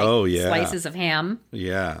with slices of ham.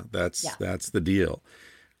 Yeah, that's the deal.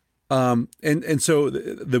 And so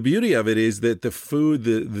the beauty of it is that the food,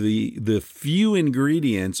 the few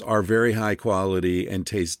ingredients are very high quality and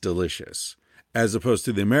taste delicious, as opposed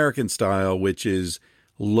to the American style, which is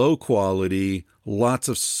low quality, lots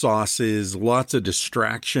of sauces, lots of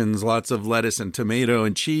distractions, lots of lettuce and tomato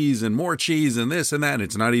and cheese and more cheese and this and that. And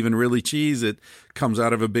it's not even really cheese. It comes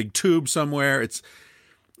out of a big tube somewhere. It's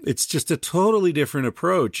just a totally different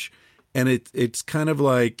approach. And it's kind of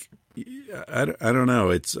like, I don't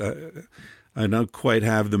know. I don't quite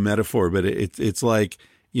have the metaphor, but it's like,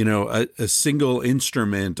 a single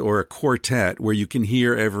instrument or a quartet where you can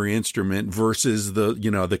hear every instrument versus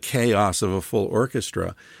the chaos of a full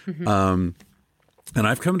orchestra. And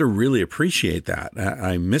I've come to really appreciate that.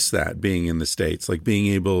 I miss that being in the States, like being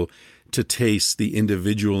able to taste the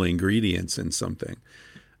individual ingredients in something.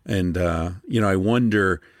 And, I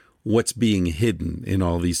wonder what's being hidden in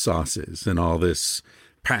all these sauces and all this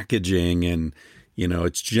packaging. And,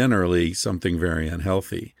 it's generally something very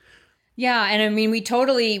unhealthy. Yeah, and I mean, we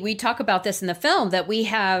talk about this in the film, that we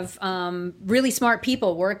have really smart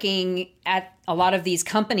people working at a lot of these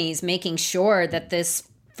companies, making sure that this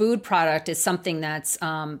food product is something that's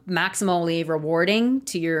maximally rewarding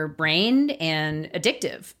to your brain and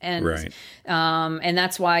addictive. And right. And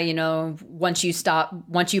that's why, once you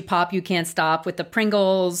pop, you can't stop with the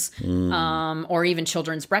Pringles, or even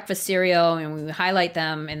children's breakfast cereal, and we highlight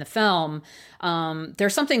them in the film.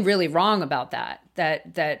 There's something really wrong about that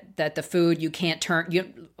the food you can't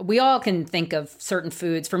turn. We all can think of certain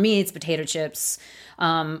foods. For me, it's potato chips,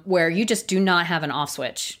 where you just do not have an off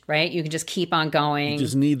switch, right? You can just keep on going. You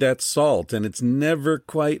just need that salt, and it's never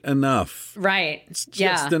quite enough. Right. It's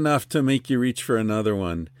just enough to make you reach for another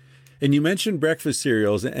one. And you mentioned breakfast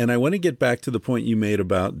cereals, and I want to get back to the point you made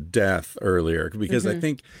about death earlier, because I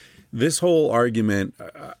think this whole argument,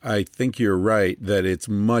 I think you're right, that it's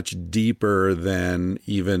much deeper than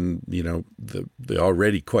even, the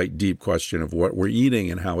already quite deep question of what we're eating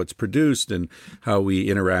and how it's produced and how we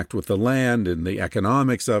interact with the land and the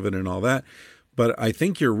economics of it and all that. But I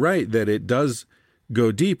think you're right that it does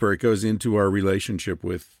go deeper. It goes into our relationship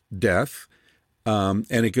with death, and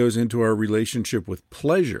it goes into our relationship with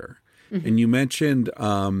pleasure. And you mentioned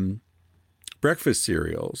breakfast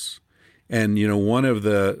cereals. And, one of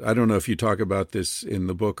I don't know if you talk about this in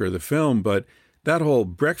the book or the film, but that whole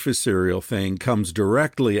breakfast cereal thing comes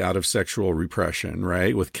directly out of sexual repression,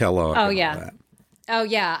 right? With Kellogg. Oh, and yeah. all that. Oh,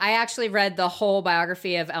 yeah. I actually read the whole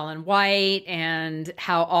biography of Ellen White and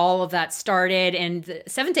how all of that started. And the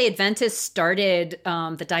Seventh-day Adventists started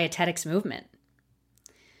the dietetics movement.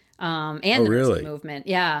 And the nursing movement.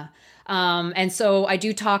 Yeah. And so I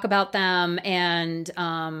do talk about them, and,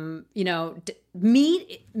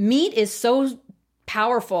 meat is so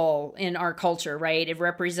powerful in our culture, right? It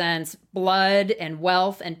represents blood and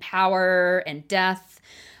wealth and power and death.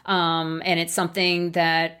 And it's something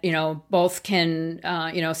that, both can,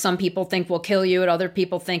 some people think will kill you and other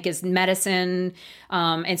people think is medicine.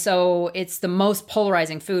 And so it's the most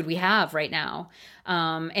polarizing food we have right now.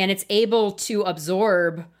 And it's able to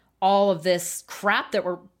absorb all of this crap that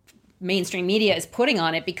mainstream media is putting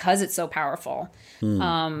on it because it's so powerful.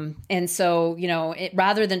 And so,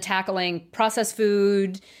 rather than tackling processed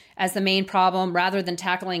food as the main problem, rather than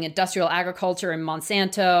tackling industrial agriculture and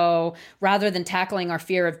Monsanto, rather than tackling our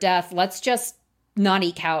fear of death, let's just not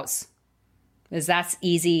eat cows, because that's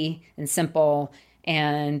easy and simple,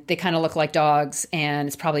 and they kind of look like dogs, and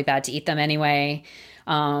it's probably bad to eat them anyway.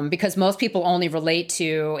 Because most people only relate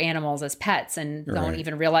to animals as pets and don't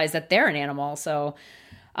even realize that they're an animal. So,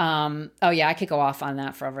 I could go off on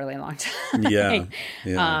that for a really long time.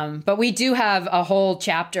 Yeah. But we do have a whole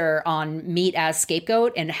chapter on meat as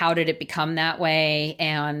scapegoat and how did it become that way,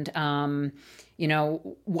 and how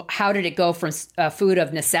did it go from a food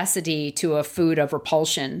of necessity to a food of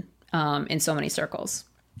repulsion in so many circles.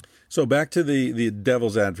 So back to the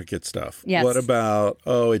devil's advocate stuff. Yes. What about,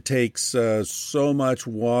 it takes so much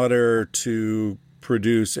water to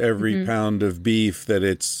produce every pound of beef that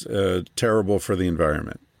it's terrible for the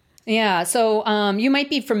environment? Yeah. So you might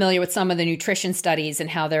be familiar with some of the nutrition studies and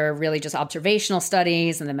how they're really just observational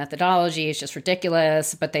studies and the methodology is just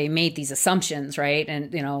ridiculous, but they made these assumptions, right?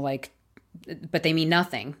 And, but they mean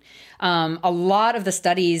nothing. A lot of the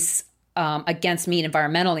studies against meat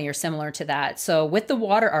environmentally are similar to that. So with the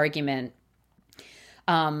water argument,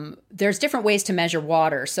 there's different ways to measure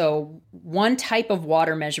water. So one type of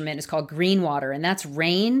water measurement is called green water, and that's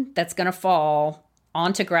rain that's going to fall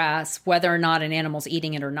onto grass, whether or not an animal's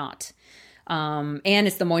eating it or not. And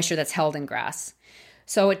it's the moisture that's held in grass.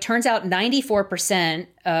 So it turns out 94%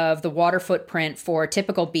 of the water footprint for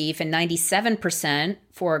typical beef and 97%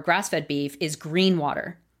 for grass-fed beef is green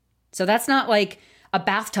water. So that's not like a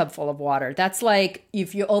bathtub full of water. That's like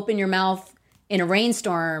if you open your mouth in a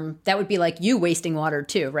rainstorm, that would be like you wasting water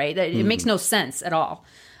too, right? It makes no sense at all.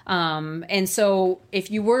 And so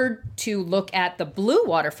if you were to look at the blue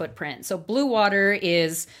water footprint, so blue water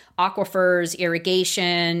is aquifers,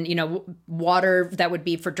 irrigation, water that would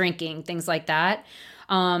be for drinking, things like that.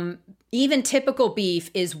 Even typical beef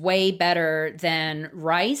is way better than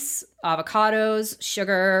rice, avocados,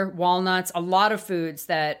 sugar, walnuts, a lot of foods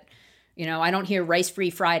that, I don't hear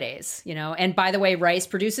rice-free Fridays, and by the way, rice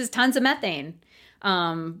produces tons of methane.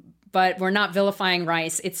 But we're not vilifying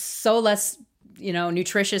rice. It's so less,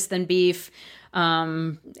 nutritious than beef.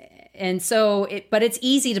 And so, but it's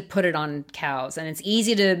easy to put it on cows, and it's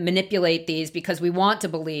easy to manipulate these because we want to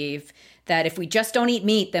believe that if we just don't eat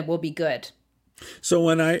meat, then we'll be good. So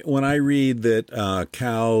when I read that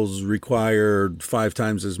cows require 5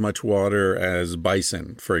 times as much water as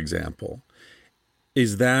bison, for example,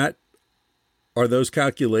 are those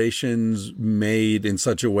calculations made in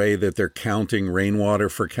such a way that they're counting rainwater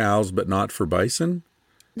for cows but not for bison?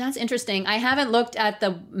 That's interesting. I haven't looked at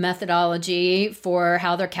the methodology for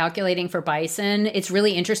how they're calculating for bison. It's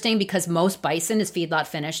really interesting because most bison is feedlot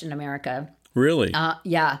finished in America. Really?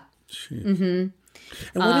 Yeah. Mm-hmm. And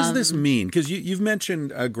what does this mean? Because you've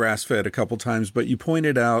mentioned grass-fed a couple times, but you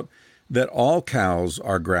pointed out that all cows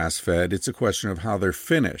are grass-fed. It's a question of how they're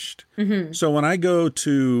finished. Mm-hmm. So when I go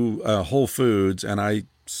to Whole Foods and I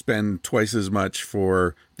spend twice as much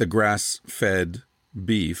for the grass-fed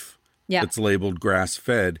beef that's labeled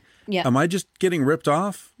grass-fed, am I just getting ripped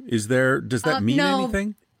off? Does that mean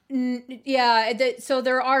anything? Yeah, so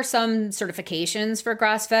there are some certifications for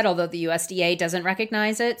grass-fed, although the USDA doesn't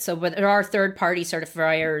recognize it. But there are third-party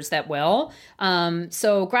certifiers that will.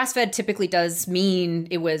 So grass-fed typically does mean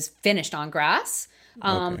it was finished on grass,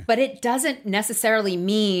 but it doesn't necessarily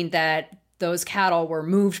mean that those cattle were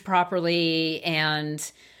moved properly,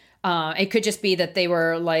 and it could just be that they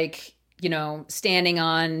were standing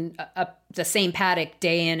on the same paddock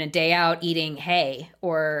day in and day out eating hay,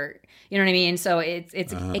 or you know what I mean? So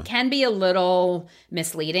it can be a little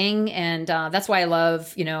misleading. And that's why I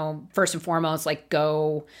love, first and foremost,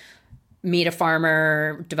 go meet a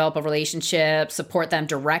farmer, develop a relationship, support them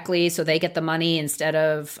directly so they get the money instead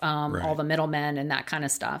of all the middlemen and that kind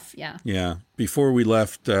of stuff. Yeah. Yeah. Before we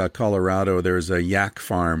left Colorado, there was a yak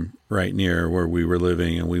farm right near where we were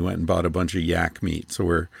living, and we went and bought a bunch of yak meat. So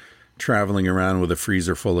we're traveling around with a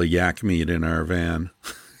freezer full of yak meat in our van.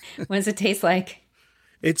 What does it taste like?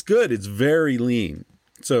 It's good. It's very lean.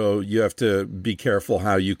 So you have to be careful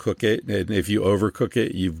how you cook it. And if you overcook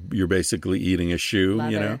it, you're basically eating a shoe,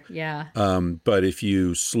 Leather. Yeah. But if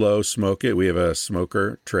you slow smoke it, we have a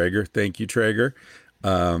smoker, Traeger. Thank you, Traeger.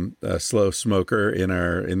 A slow smoker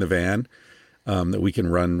in the van that we can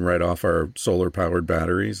run right off our solar powered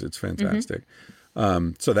batteries. It's fantastic.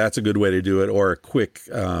 Mm-hmm. So that's a good way to do it. Or a quick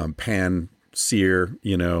pan sear,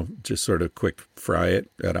 just sort of quick fry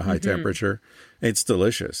it at a high temperature. It's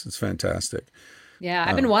delicious. It's fantastic. Yeah,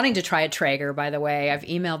 I've been wanting to try a Traeger, by the way. I've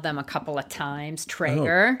emailed them a couple of times.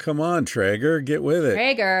 Traeger. Oh, come on, Traeger, get with it.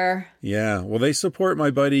 Traeger. Yeah, well, they support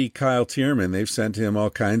my buddy Kyle Tierman. They've sent him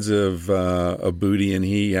all kinds of a booty, and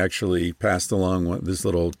he actually passed along this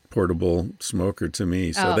little portable smoker to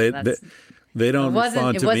me. So they don't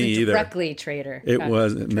respond to me either. It wasn't directly Traeger. It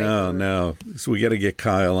wasn't. No. So we got to get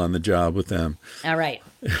Kyle on the job with them. All right.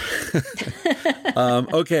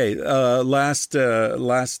 Okay. Last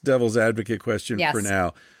devil's advocate question for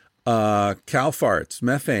now. Cow farts,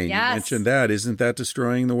 methane. Yes. You mentioned that. Isn't that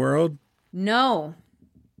destroying the world? No,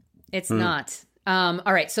 it's not. All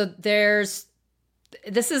right. So it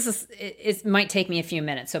might take me a few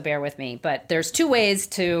minutes, so bear with me. But there's two ways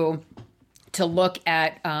to look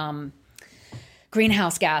at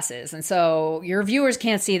greenhouse gases. And so your viewers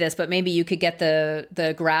can't see this, but maybe you could get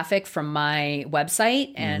the graphic from my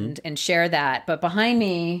website and share that. But behind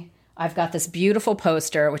me, I've got this beautiful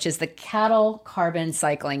poster, which is the cattle carbon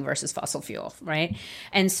cycling versus fossil fuel, right?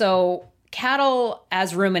 And so cattle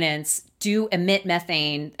as ruminants do emit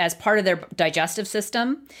methane as part of their digestive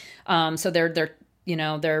system. So their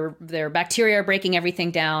bacteria are breaking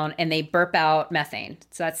everything down and they burp out methane.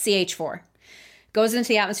 So that's CH4. Goes into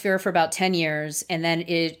the atmosphere for about 10 years, and then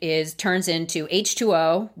it turns into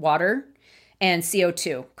H2O, water, and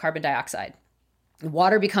CO2, carbon dioxide.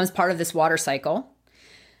 Water becomes part of this water cycle.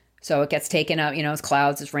 So it gets taken up, as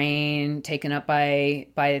clouds, as rain, taken up by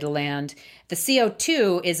the land. The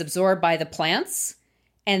CO2 is absorbed by the plants,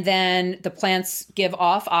 and then the plants give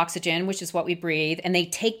off oxygen, which is what we breathe, and they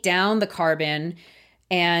take down the carbon.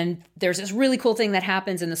 And there's this really cool thing that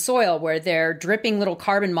happens in the soil where they're dripping little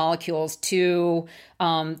carbon molecules to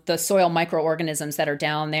the soil microorganisms that are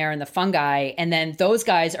down there and the fungi. And then those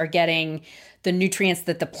guys are getting the nutrients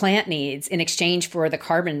that the plant needs in exchange for the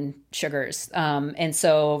carbon sugars. And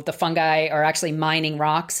so the fungi are actually mining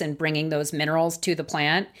rocks and bringing those minerals to the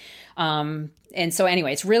plant. And so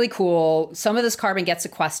anyway, it's really cool. Some of this carbon gets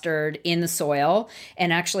sequestered in the soil.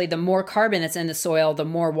 And actually, the more carbon that's in the soil, the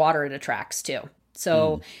more water it attracts too.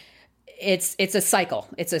 So it's a cycle.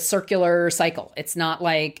 It's a circular cycle. It's not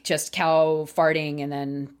like just cow farting and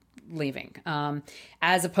then leaving,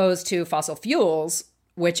 as opposed to fossil fuels,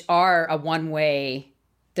 which are a one-way.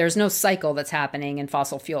 There's no cycle that's happening in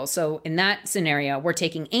fossil fuels. So in that scenario, we're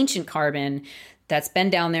taking ancient carbon that's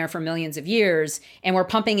been down there for millions of years, and we're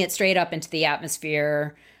pumping it straight up into the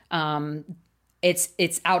atmosphere.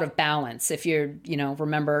 It's out of balance. If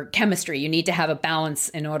remember chemistry, you need to have a balance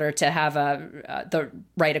in order to have the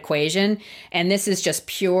right equation. And this is just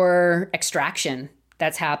pure extraction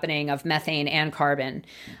that's happening of methane and carbon.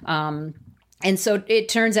 And so it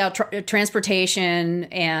turns out transportation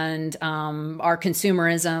and our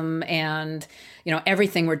consumerism and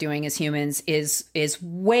everything we're doing as humans is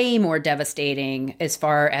way more devastating as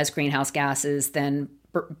far as greenhouse gases than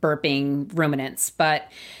burping ruminants.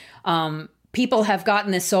 But people have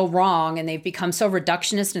gotten this so wrong, and they've become so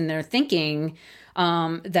reductionist in their thinking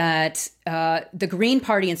that the Green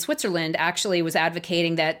Party in Switzerland actually was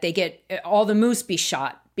advocating that they get all the moose be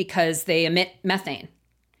shot because they emit methane.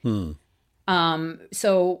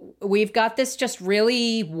 So we've got this just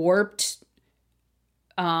really warped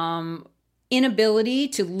inability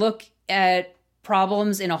to look at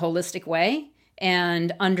problems in a holistic way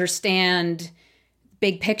and understand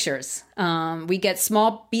big pictures. We get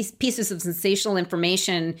small pieces of sensational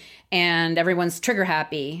information, and everyone's trigger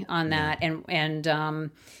happy on that, and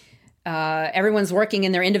everyone's working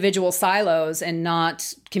in their individual silos and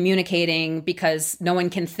not communicating because no one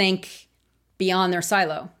can think beyond their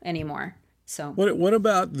silo anymore. So, what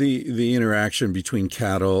about the interaction between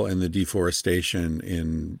cattle and the deforestation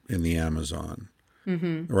in the Amazon?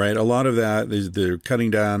 Right, a lot of that is they're cutting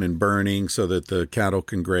down and burning so that the cattle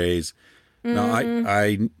can graze. Now,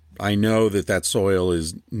 I know that soil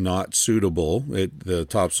is not suitable. The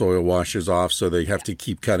topsoil washes off, so they have to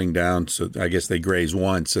keep cutting down. So I guess they graze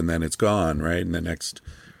once and then it's gone, right? In the next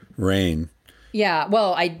rain. Yeah,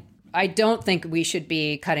 well, I don't think we should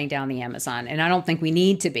be cutting down the Amazon, and I don't think we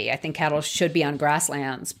need to be. I think cattle should be on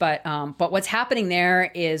grasslands. But what's happening there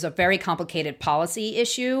is a very complicated policy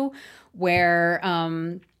issue where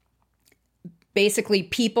basically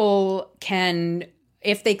people can,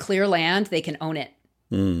 if they clear land, they can own it.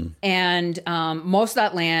 And most of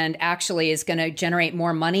that land actually is going to generate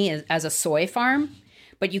more money as a soy farm,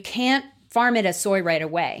 but you can't farm it as soy right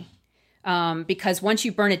away. Because once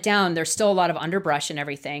you burn it down, there's still a lot of underbrush and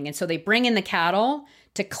everything. And so they bring in the cattle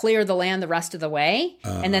to clear the land the rest of the way.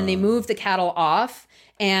 And then they move the cattle off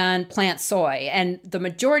and plant soy. And the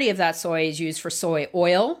majority of that soy is used for soy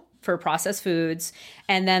oil, for processed foods.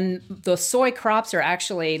 And then the soy crops are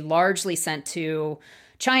actually largely sent to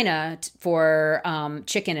China for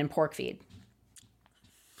chicken and pork feed.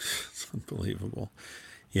 It's unbelievable.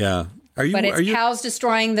 Yeah. But it's cows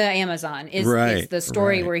destroying the Amazon is the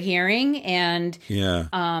story we're hearing. And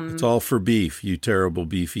it's all for beef, you terrible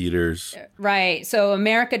beef eaters. Right. So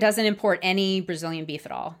America doesn't import any Brazilian beef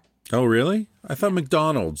at all. Oh, really? I thought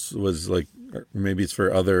McDonald's was like, maybe it's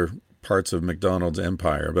for other parts of McDonald's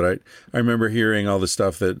empire, but I remember hearing all the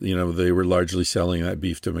stuff that, they were largely selling that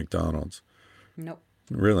beef to McDonald's. Nope.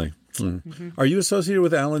 Really? Are you associated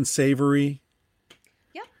with Alan Savory?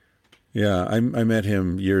 Yeah, I met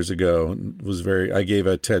him years ago. I gave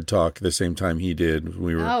a TED talk the same time he did.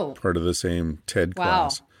 We were part of the same TED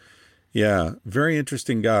class. Yeah, very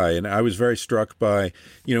interesting guy. And I was very struck by,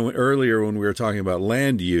 earlier when we were talking about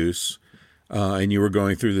land use, and you were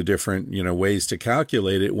going through the different, ways to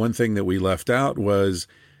calculate it, one thing that we left out was,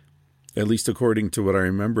 at least according to what I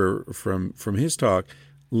remember from his talk,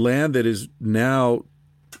 land that is now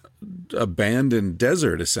abandoned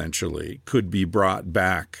desert, essentially, could be brought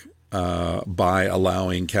back by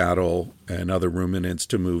allowing cattle and other ruminants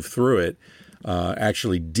to move through it,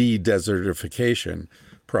 actually de-desertification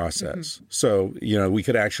process. So, we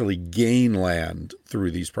could actually gain land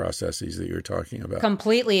through these processes that you're talking about.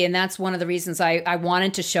 Completely. And that's one of the reasons I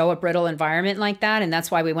wanted to show a brittle environment like that. And that's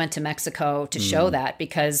why we went to Mexico to show that,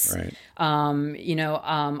 because,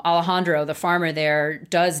 Alejandro, the farmer there,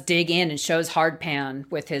 does dig in and shows hard pan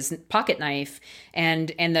with his pocket knife.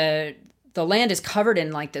 And the land is covered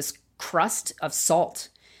in like this crust of salt.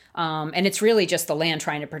 And it's really just the land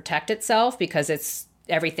trying to protect itself because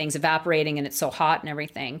everything's evaporating and it's so hot and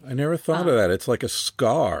everything. I never thought of that. It's like a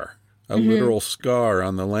scar, a literal scar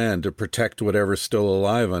on the land to protect whatever's still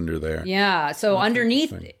alive under there. Yeah. So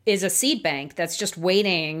underneath is a seed bank that's just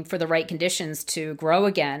waiting for the right conditions to grow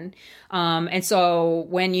again. And so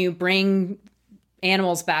when you bring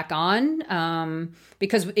animals back on,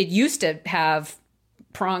 because it used to have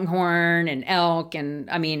pronghorn and elk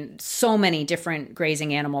and so many different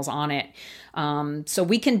grazing animals on it. So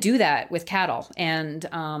we can do that with cattle. And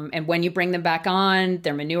when you bring them back on,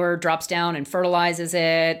 their manure drops down and fertilizes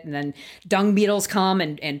it. And then dung beetles come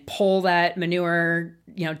and pull that manure,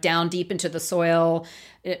 down deep into the soil.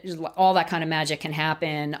 All that kind of magic can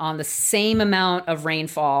happen on the same amount of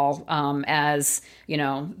rainfall as,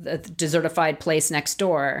 the desertified place next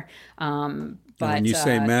door. But when you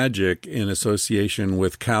say magic in association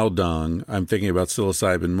with cow dung, I'm thinking about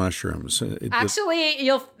psilocybin mushrooms. Actually,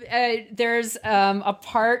 there's a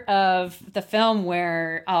part of the film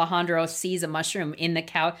where Alejandro sees a mushroom in the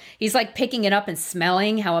cow. He's like picking it up and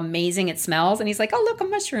smelling how amazing it smells. And he's like, oh, look, a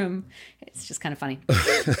mushroom. It's just kind of funny.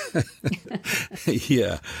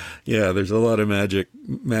 Yeah. There's a lot of magic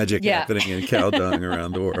happening in cow dung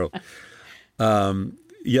around the world.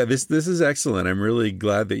 Yeah, this is excellent. I'm really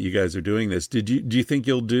glad that you guys are doing this. Do you think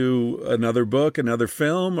you'll do another book, another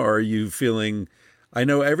film, or are you feeling? I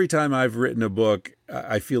know every time I've written a book,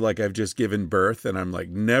 I feel like I've just given birth, and I'm like,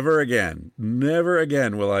 never again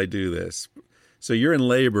will I do this. So you're in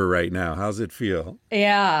labor right now. How's it feel?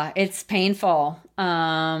 Yeah, it's painful.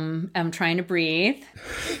 I'm trying to breathe,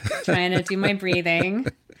 trying to do my breathing.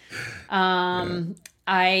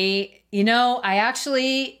 I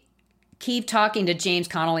actually keep talking to James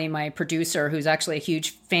Connolly, my producer, who's actually a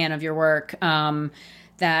huge fan of your work,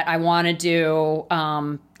 that I want to do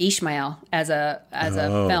Ishmael as a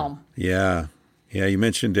film. Yeah. Yeah, you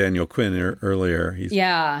mentioned Daniel Quinn earlier.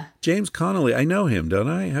 James Connolly, I know him, don't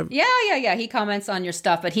I? Yeah. He comments on your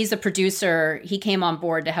stuff, but he's a producer. He came on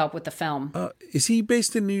board to help with the film. Is he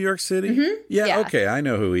based in New York City? Mm-hmm. Yeah, okay, I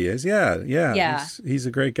know who he is. Yeah. He's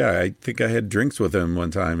a great guy. I think I had drinks with him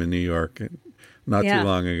one time in New York. Not too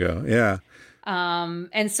long ago. Yeah.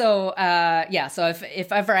 And so, so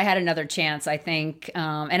if ever I had another chance, I think,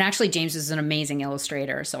 and actually James is an amazing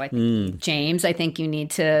illustrator. So I think James, I think you need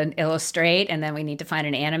to illustrate, and then we need to find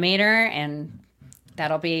an animator, and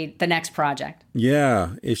that'll be the next project.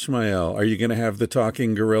 Yeah. Ishmael, are you going to have the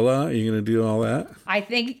talking gorilla? Are you going to do all that? I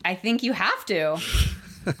think you have to.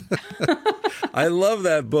 I love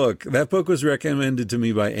that book. That book was recommended to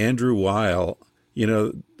me by Andrew Weil.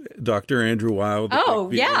 Dr. Andrew Weil.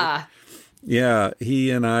 Yeah. Yeah, he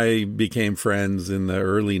and I became friends in the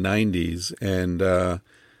early 90s. And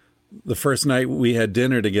the first night we had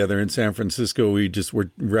dinner together in San Francisco, we just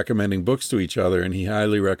were recommending books to each other, and he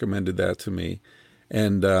highly recommended that to me.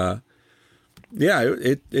 And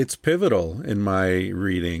it's pivotal in my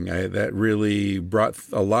reading. That really brought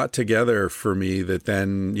a lot together for me that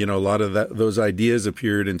then, a lot of those ideas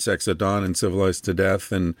appeared in Sex at Dawn and Civilized to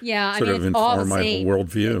Death and inform my whole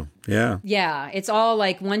worldview. Yeah, it's all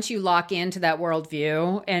like once you lock into that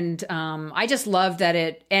worldview, and I just love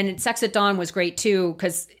that Sex at Dawn was great too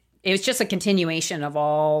because it was just a continuation of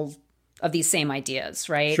all of these same ideas,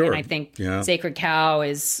 right? Sure. And I think Sacred Cow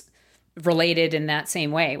is related in that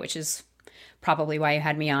same way, which is probably why you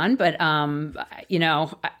had me on. But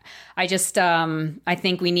I just I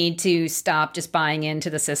think we need to stop just buying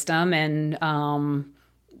into the system and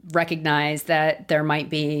recognize that there might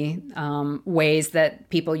be ways that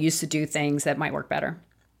people used to do things that might work better.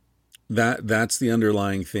 That's the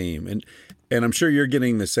underlying theme. And I'm sure you're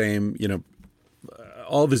getting the same,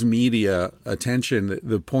 all this media attention.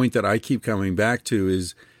 The point that I keep coming back to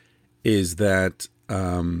is that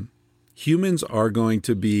humans are going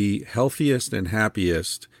to be healthiest and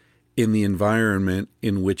happiest in the environment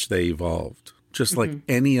in which they evolved, just like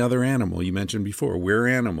any other animal. You mentioned before, we're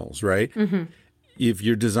animals, right? Mm-hmm. If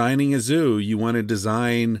you're designing a zoo, you want to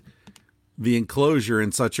design the enclosure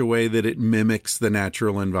in such a way that it mimics the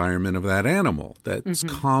natural environment of that animal. That's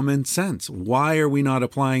common sense. Why are we not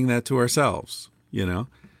applying that to ourselves?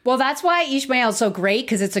 Well, that's why Ishmael is so great,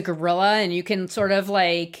 because it's a gorilla and you can sort of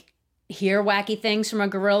like hear wacky things from a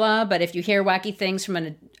gorilla. But if you hear wacky things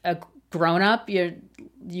from a grown-up,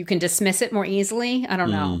 you can dismiss it more easily. I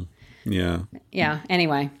don't know. Yeah. Yeah.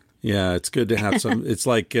 Anyway. Yeah, it's good to have some. It's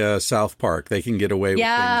like South Park. They can get away with things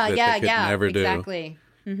that they could never do. Exactly.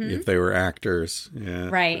 If they were actors. Yeah,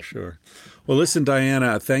 right. For sure. Well, listen,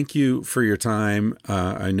 Diana, thank you for your time.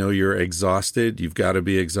 I know you're exhausted. You've got to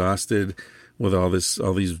be exhausted with all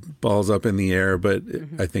these balls up in the air. But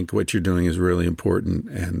I think what you're doing is really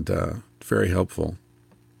important and very helpful.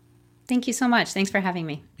 Thank you so much. Thanks for having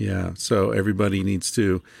me. Yeah. So everybody needs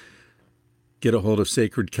to get a hold of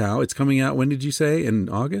Sacred Cow. It's coming out, when did you say? In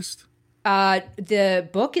August? The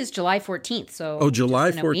book is July 14th. So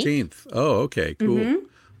July 14th. Oh, okay. Cool.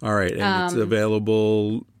 All right. And it's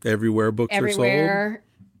available everywhere books are sold?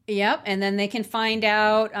 Yep. And then they can find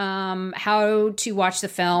out how to watch the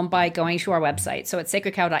film by going to our website. So it's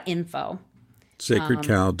sacredcow.info.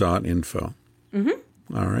 Sacredcow.info.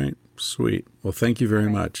 All right. Sweet. Well, thank you very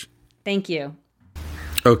much. Thank you.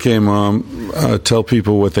 Okay, Mom, tell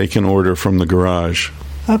people what they can order from the garage.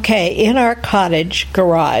 Okay, in our cottage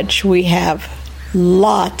garage, we have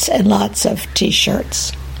lots and lots of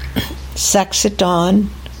T-shirts. Sex at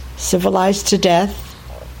Dawn, Civilized to Death,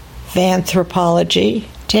 Vanthropology,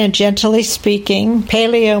 Tangentially Speaking,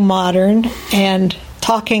 Paleo Modern, and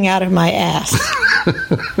Talking Out of My Ass.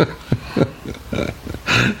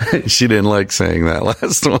 She didn't like saying that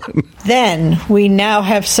last one. Then we now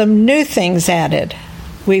have some new things added.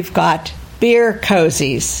 We've got beer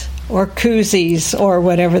cozies or koozies or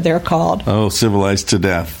whatever they're called. Oh, Civilized to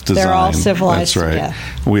Death design. They're all civilized to death.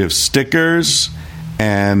 We have stickers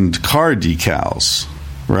and car decals,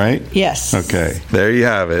 right? Yes. Okay, there you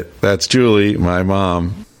have it. That's Julie, my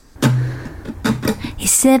mom. He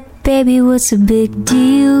said, baby, what's a big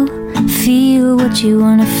deal? Feel what you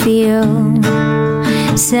want to feel.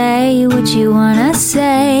 Say what you want to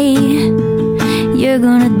say. You're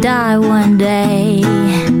gonna die one day.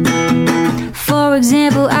 For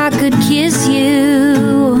example, I could kiss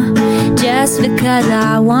you just because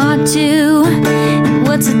I want to. And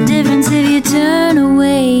what's the difference if you turn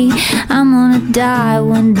away? I'm gonna die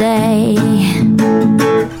one day.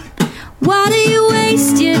 Why do you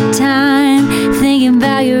waste your time thinking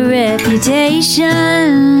about your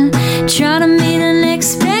reputation? Trying to meet an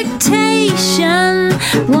expectation,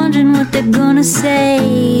 wondering what they're gonna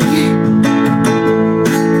say.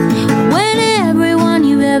 When everyone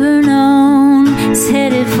you've ever known is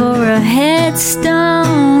headed for a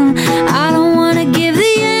headstone. I don't want to give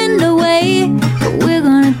the end away, but we're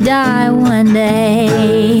gonna die one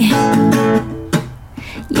day.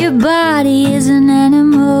 Your body is an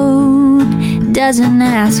animal, doesn't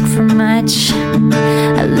ask for much.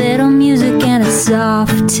 A little music and a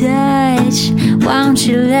soft touch. Why don't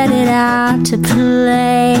you let it out to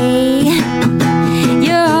play?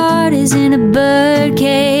 Your heart is in a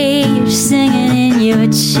birdcage, singing in your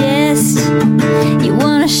chest. You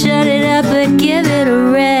wanna shut it up but give it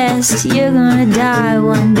a rest. You're gonna die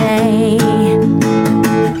one day.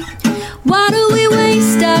 Why do we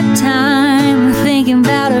waste our time thinking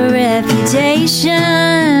about a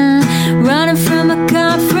reputation? Running from a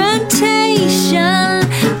confrontation,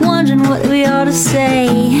 wondering what we ought to say.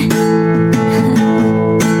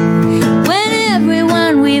 When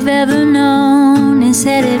everyone we've ever known is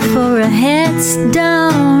headed for a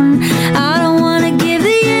headstone. I don't want to give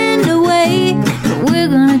the end away, but we're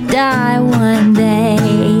gonna die one day.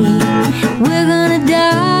 We're gonna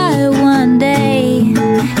die one day.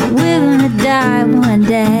 We're gonna die one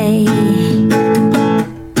day.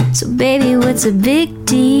 So Baby, what's a big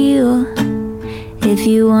deal? If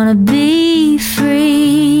you wanna be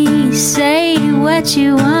free, say what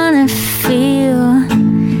you wanna feel.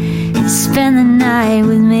 Spend the night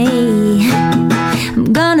with me.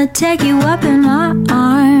 I'm gonna take you up in my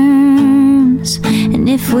arms, and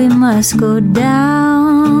if we must go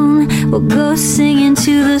down, we'll go singing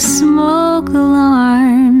to the smoke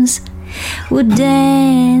alarms. We'll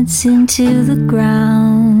dance into the ground.